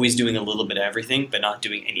if you're always doing a little bit of everything, but not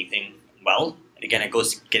doing anything well, and again, it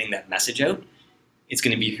goes to getting that message out, it's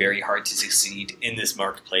going to be very hard to succeed in this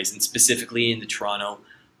marketplace, and specifically in the Toronto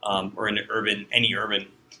or in any urban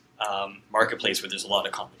marketplace where there's a lot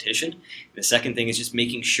of competition. The second thing is just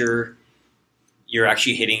making sure you're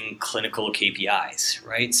actually hitting clinical KPIs,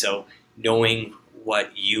 right? So knowing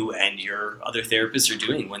what you and your other therapists are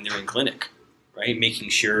doing when they're in clinic, right? Making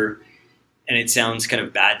sure, and it sounds kind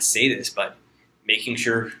of bad to say this, but making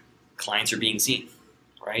sure clients are being seen,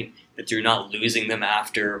 right? That you're not losing them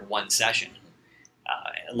after one session.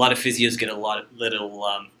 A lot of physios get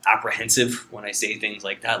little apprehensive when I say things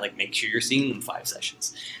like that, like make sure you're seeing them 5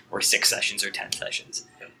 sessions or 6 sessions or 10 sessions.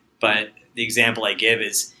 But the example I give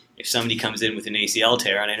is if somebody comes in with an ACL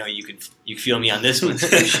tear, and I know you feel me on this one,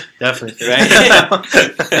 Definitely, right?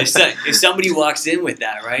 if somebody walks in with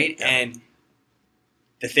that, right, and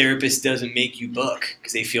the therapist doesn't make you book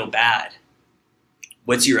because they feel bad,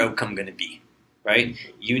 what's your outcome going to be, right?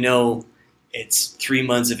 It's 3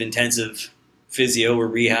 months of intensive physio or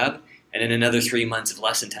rehab, and then another 3 months of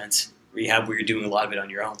less intense rehab where you're doing a lot of it on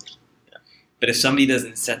your own. Yeah. But if somebody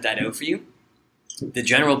doesn't set that out for you, the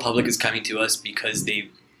general public is coming to us because they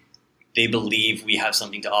believe we have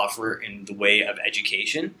something to offer in the way of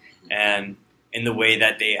education, and in the way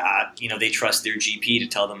that they trust their GP to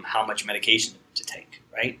tell them how much medication to take,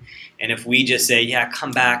 right? And if we just say, yeah,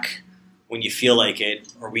 come back when you feel like it,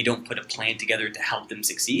 or we don't put a plan together to help them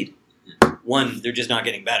succeed, one, they're just not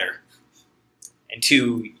getting better. And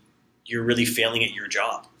two, you're really failing at your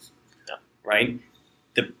job, right?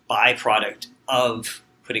 The byproduct of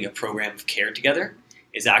putting a program of care together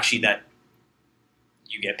is actually that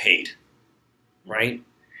you get paid, right?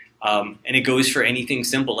 And it goes for anything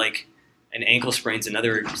simple, like an ankle sprain is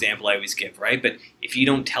another example I always give, right? But if you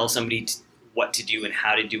don't tell somebody what to do and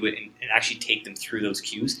how to do it and actually take them through those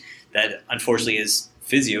cues, that unfortunately as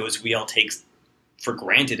physios, we all take for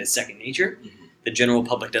granted as second nature, the general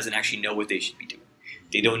public doesn't actually know what they should be doing.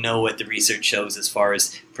 They don't know what the research shows as far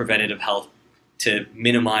as preventative health to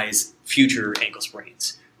minimize future ankle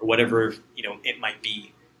sprains or whatever it might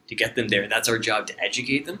be to get them there. That's our job to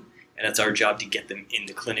educate them, and that's our job to get them in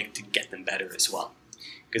the clinic to get them better as well.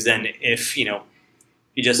 Because then if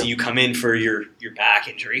you come in for your back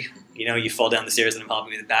injury, you fall down the stairs and I'm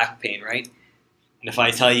helping with back pain, right? And if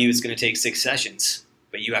I tell you it's going to take 6 sessions,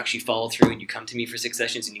 but you actually follow through and you come to me for 6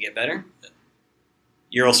 sessions and you get better,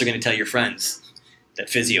 you're also going to tell your friends that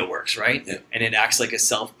physio works, right? Yeah. And it acts like a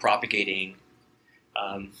self-propagating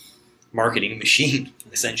marketing machine,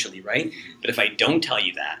 essentially, right? But if I don't tell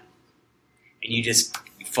you that, and you just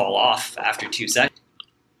fall off after 2 sessions.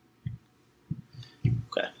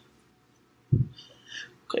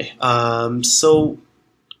 Okay. So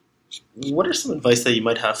what are some advice that you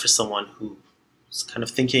might have for someone who's kind of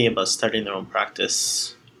thinking about starting their own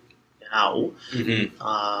practice now? And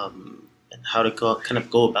how to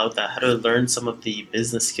go about that, how to learn some of the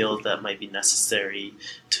business skills that might be necessary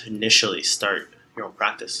to initially start your own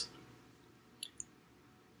practice?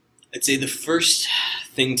 I'd say the first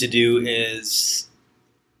thing to do is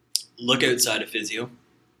look outside of physio,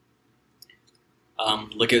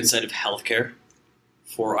 look outside of healthcare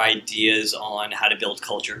for ideas on how to build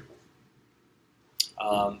culture,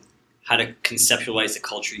 how to conceptualize the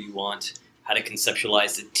culture you want, how to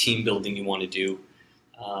conceptualize the team building you want to do,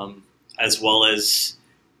 as well as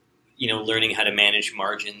learning how to manage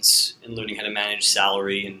margins and learning how to manage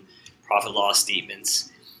salary and profit loss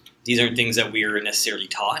statements. These aren't things that we are necessarily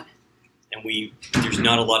taught, and there's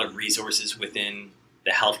not a lot of resources within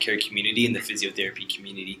the healthcare community and the physiotherapy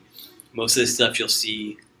community. Most of the stuff you'll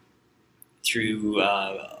see through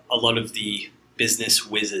a lot of the business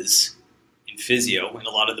whizzes in physio, and a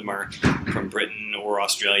lot of them are from Britain or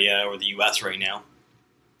Australia or the US right now.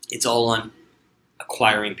 It's all on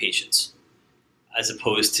acquiring patients as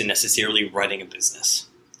opposed to necessarily running a business.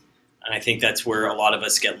 And I think that's where a lot of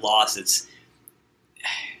us get lost. It's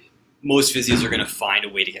most physios are going to find a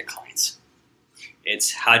way to get clients.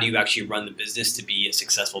 It's how do you actually run the business to be a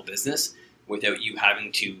successful business without you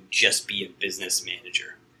having to just be a business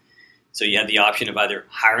manager. So you have the option of either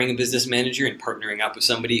hiring a business manager and partnering up with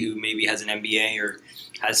somebody who maybe has an MBA or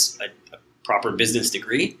has a proper business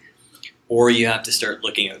degree, or you have to start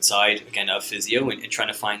looking outside, again, of physio and trying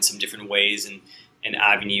to find some different ways and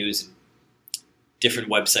avenues, different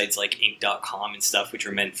websites like Inc.com and stuff, which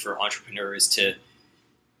are meant for entrepreneurs to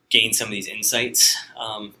gain some of these insights.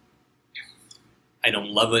 I don't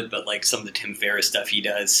love it, but like some of the Tim Ferriss stuff he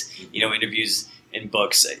does, interviews and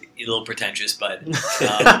books, he's a little pretentious, but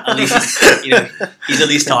at least he's at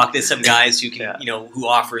least talked to some guys who can, who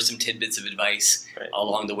offer some tidbits of advice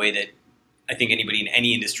along the way that I think anybody in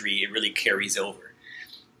any industry, it really carries over.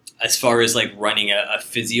 As far as like running a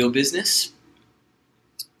physio business,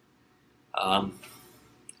 the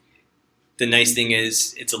nice thing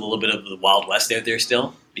is it's a little bit of the Wild West out there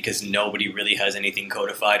still, because nobody really has anything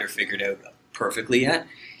codified or figured out perfectly yet.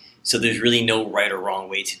 So there's really no right or wrong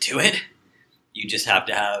way to do it. You just have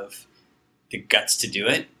to have the guts to do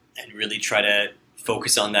it and really try to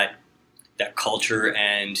focus on that culture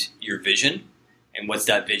and your vision. And what's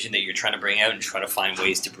that vision that you're trying to bring out, and try to find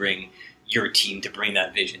ways to bring your team to bring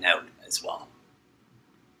that vision out as well.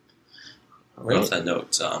 Right off that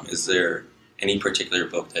note, is there any particular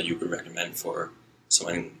book that you would recommend for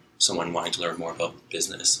someone wanting to learn more about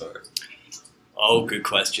business? Or Oh, good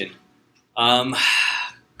question.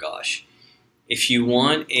 Gosh, if you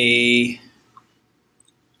want I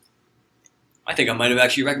think I might have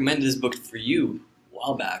actually recommended this book for you a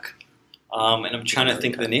while back, and I'm trying to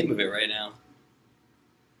think of the name of it right now.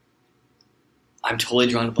 I'm totally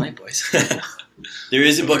drawing a blank, boys. There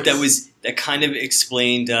is a book that kind of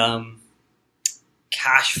explained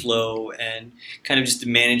cash flow and kind of just the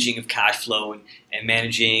managing of cash flow and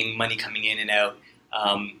managing money coming in and out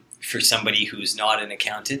for somebody who's not an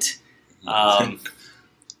accountant.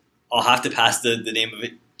 I'll have to pass the name of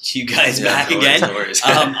it you guys Yeah, back no worries, again. no worries.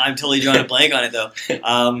 I'm totally drawing a blank on it though.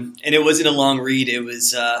 And it wasn't a long read. It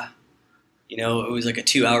was, it was like a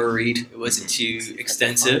 2-hour read. It wasn't too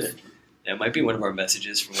extensive. It might be one of our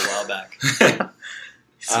messages from a while back.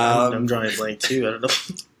 I'm drawing a blank too. I don't know.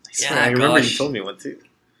 I remember you told me one too.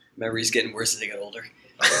 Memory's getting worse as I get older.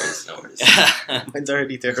 No worries. Mine's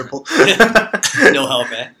already terrible. No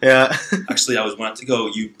help, eh? Yeah. Actually, I was wanting to go.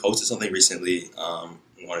 You posted something recently on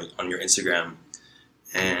your Instagram,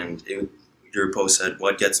 and your post said,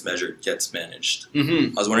 "What gets measured gets managed."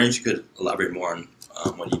 Mm-hmm. I was wondering if you could elaborate more on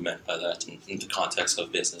what you meant by that in the context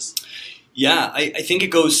of business. Yeah, I think it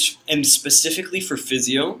goes, and specifically for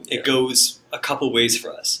physio, it goes a couple ways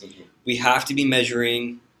for us. Mm-hmm. We have to be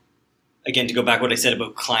measuring, again, to go back to what I said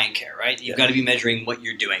about client care, right? You've got to be measuring what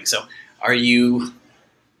you're doing. So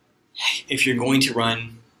if you're going to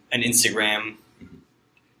run an Instagram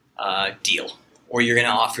deal, or you're going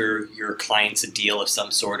to offer your clients a deal of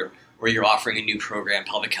some sort, or you're offering a new program,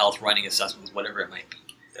 public health running assessments, whatever it might be,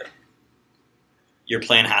 your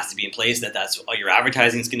plan has to be in place that's all your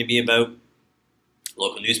advertising is going to be about,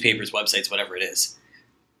 local newspapers, websites, whatever it is.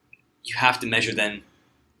 You have to measure then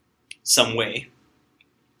some way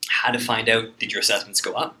how to find out, did your assessments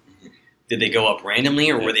go up? Mm-hmm. Did they go up randomly,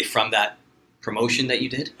 or were they from that promotion that you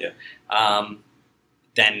did? Yeah.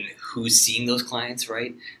 Then who's seeing those clients,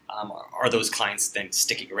 right? Are those clients then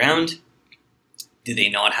sticking around? Do they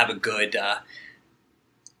not have a good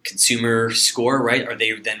consumer score, right? Are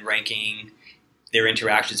they then ranking their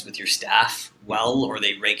interactions with your staff well, or are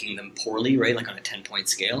they ranking them poorly, right? Like on a 10-point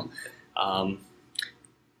scale.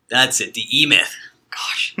 That's it. The E-Myth.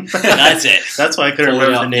 Gosh, that's it. That's why I couldn't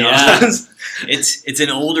remember the name. Yeah. It's an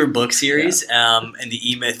older book series, and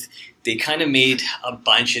the E-Myth, they kind of made a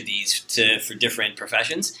bunch of these for different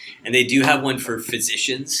professions, and they do have one for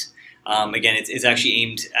physicians. Again, it's actually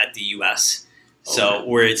aimed at the U.S.,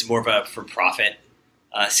 where it's more of a for-profit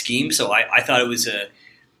scheme. So I thought it was a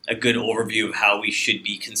good overview of how we should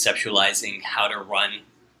be conceptualizing how to run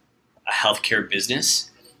a healthcare business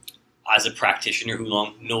as a practitioner who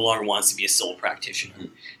no longer wants to be a sole practitioner,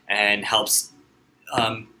 and helps.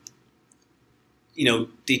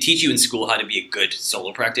 They teach you in school how to be a good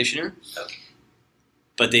solo practitioner,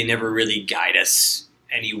 but they never really guide us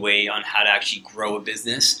anyway on how to actually grow a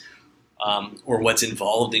business, or what's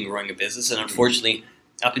involved in growing a business. And unfortunately,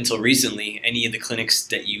 up until recently, any of the clinics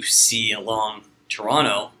that you see along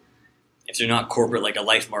Toronto, if they're not corporate like a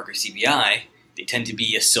LifeMark or CBI, they tend to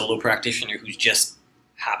be a solo practitioner who just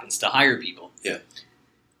happens to hire people. Yeah.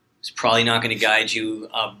 It's probably not going to guide you,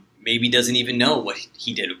 maybe doesn't even know what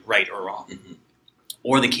he did right or wrong,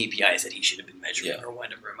 or the KPIs that he should have been measuring, or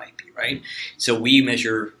whatever it might be, right? So we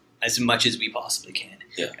measure as much as we possibly can.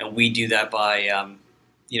 Yeah. And we do that by,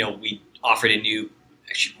 we offered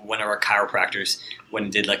one of our chiropractors when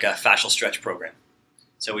it did like a fascial stretch program.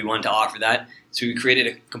 So we wanted to offer that. So we created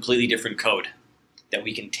a completely different code that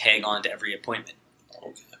we can tag on to every appointment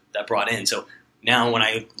that brought in. So now when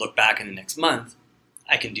I look back in the next month,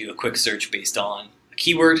 I can do a quick search based on a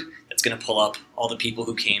keyword that's going to pull up all the people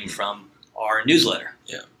who came from our newsletter.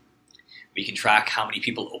 Yeah. We can track how many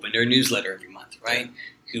people opened our newsletter every month, right?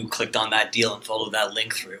 Who clicked on that deal and followed that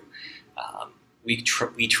link through.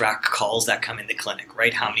 We track calls that come in the clinic,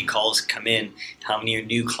 right? How many calls come in? How many are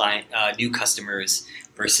new customers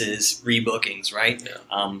versus rebookings, right?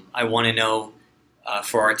 Yeah. I want to know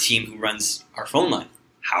for our team who runs our phone line,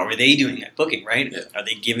 how are they doing at booking, right? Yeah. Are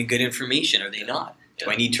they giving good information? Are they not? Do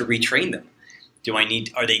I need to retrain them?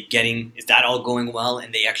 Is that all going well,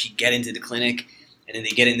 and they actually get into the clinic, and then they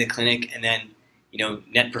get in the clinic, and then,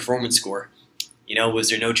 net performance score. Was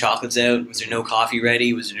there no chocolates out? Was there no coffee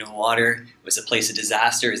ready? Was there no water? Was the place a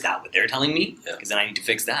disaster? Is that what they're telling me? Yeah. Because then I need to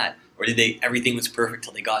fix that. Or everything was perfect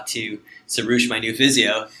till they got to Sarush, my new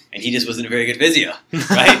physio, and he just wasn't a very good physio,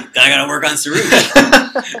 right? Then I got to work on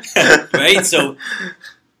Sarush, right? So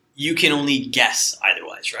you can only guess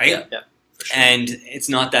eitherwise, right? Yeah. For sure. And it's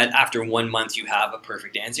not that after 1 month you have a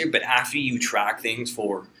perfect answer, but after you track things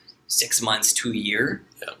for 6 months to a year,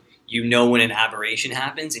 you know when an aberration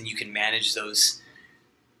happens, and you can manage those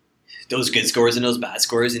good scores and those bad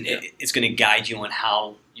scores, and it's going to guide you on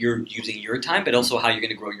how you're using your time, but also how you're going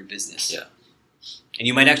to grow your business. Yeah. And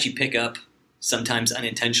you might actually pick up, sometimes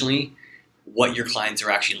unintentionally, what your clients are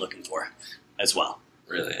actually looking for as well.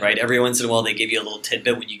 Really? Right? Every once in a while, they give you a little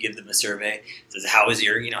tidbit when you give them a survey. It says, how was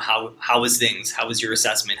your, how was things? How was your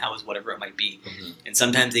assessment? How was whatever it might be? Mm-hmm. And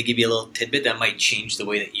sometimes they give you a little tidbit that might change the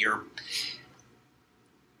way that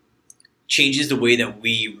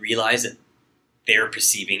we realize that they're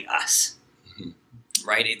perceiving us. Mm-hmm.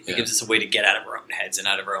 Right? It gives us a way to get out of our own heads and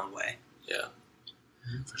out of our own way. Yeah.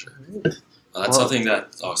 For sure. That's Well- something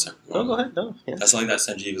that. Oh, sorry. No, go ahead. No, yeah. That's something that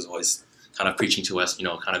Sanjeev is always kind of preaching to us.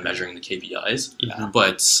 Kind of measuring the KPIs. Yeah.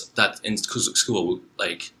 But that in school,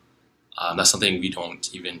 that's something we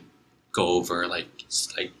don't even go over, like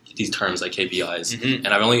these terms like KPIs. Mhm. And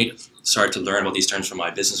I've only started to learn about these terms from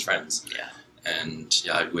my business friends. Yeah. And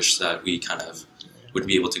yeah, I wish that we kind of would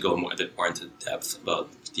be able to go a bit more into depth about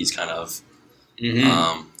these kind of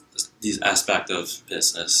these aspect of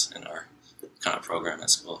business in our kind of program at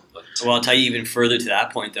school. But Well, I'll tell you even further to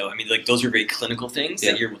that point, though. I mean, like those are very clinical things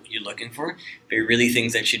Yeah. that you're looking for. But really,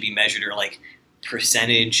 things that should be measured are like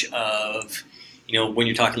percentage of, when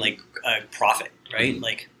you're talking like profit, right? Mhm.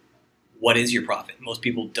 Like, what is your profit? Most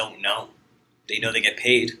people don't know. They know they get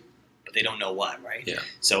paid, but they don't know what, right? Yeah.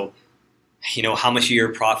 So, how much of your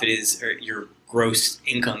profit is, or your gross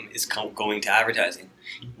income is going to advertising?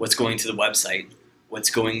 What's going to the website? What's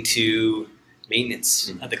going to maintenance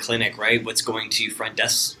Mhm. at the clinic, right? What's going to front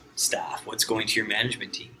desk staff? What's going to your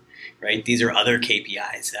management team, right? These are other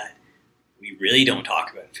KPIs that we really don't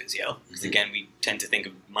talk about in physio because, again, we tend to think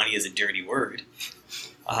of money as a dirty word.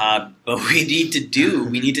 But we need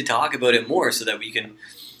to talk about it more so that we can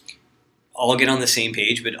all get on the same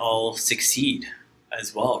page, but all succeed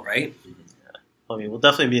as well, right? I mean, we'll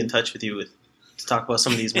definitely be in touch with you to talk about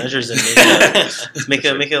some of these measures and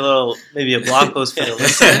maybe make a little, maybe a blog post for the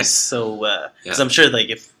listeners. So, because I'm sure, like,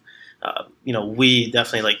 if we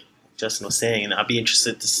definitely, like Justin was saying, and I'd be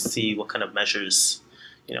interested to see what kind of measures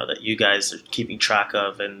that you guys are keeping track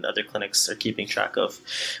of and other clinics are keeping track of.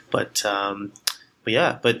 But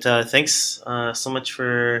thanks so much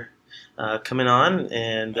for coming on,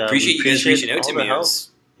 and Appreciate you guys reaching out to all the me. I help. was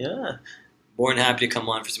Yeah. more than happy to come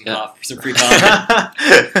on for some Yeah. coffee, for some free coffee.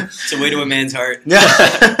 It's a way to a man's heart.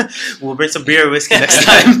 Yeah, we'll bring some beer or whiskey next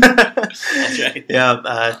time. That's right.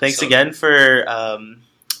 Yeah, thanks So- again for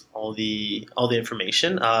all the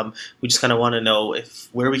information. We just kind of want to know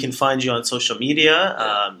where we can find you on social media.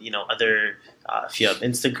 Other if you have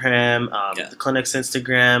Instagram, Yeah. the clinic's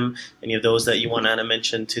Instagram, any of those that you want to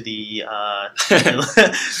mention to the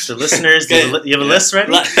the listeners. Do you have a list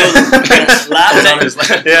ready? Laughing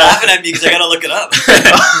at me because I gotta look it up.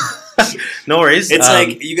 No worries. It's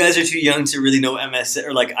like you guys are too young to really know MS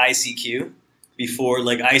or like ICQ. Before,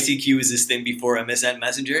 like ICQ was this thing before MSN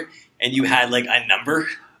Messenger, and you had like a number,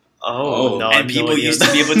 oh no, I have and no people idea. used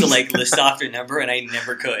to be able to like list off their number, and I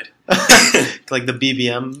never could. like the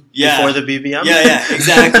BBM Yeah. before the BBM. Yeah,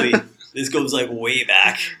 exactly. This goes like way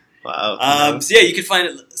back. Wow. So yeah, you can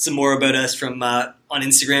find some more about us from on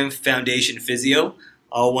Instagram, Foundation Physio,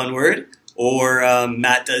 all one word, or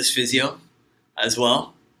Matt Does Physio as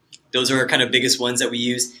well. Those are our kind of biggest ones that we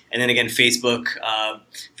use. And then again, Facebook,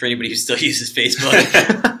 for anybody who still uses Facebook.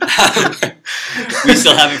 We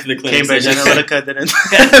still have it for the clinics. Cambridge Analytica didn't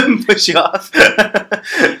push you off.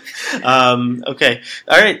 Okay.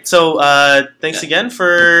 All right. So thanks again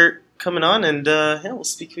for coming on, and we'll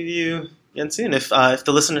speak with you again soon. If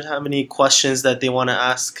the listeners have any questions that they want to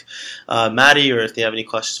ask Maddie, or if they have any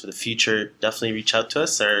questions for the future, definitely reach out to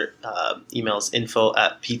us. Our email is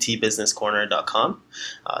info@ptbusinesscorner.com.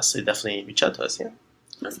 So definitely reach out to us. Yeah.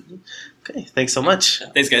 Okay. Thanks so much.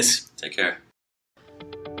 Thanks, guys. take care.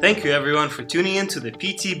 Thank you, everyone, for tuning in to the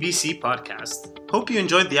PTBC podcast. Hope you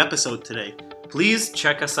enjoyed the episode today. Please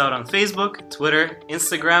check us out on Facebook, Twitter,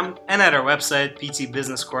 Instagram, and at our website,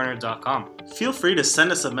 ptbusinesscorner.com. Feel free to send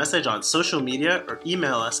us a message on social media or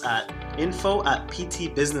email us at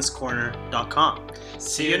info@ptbusinesscorner.com.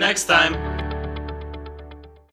 See you next time.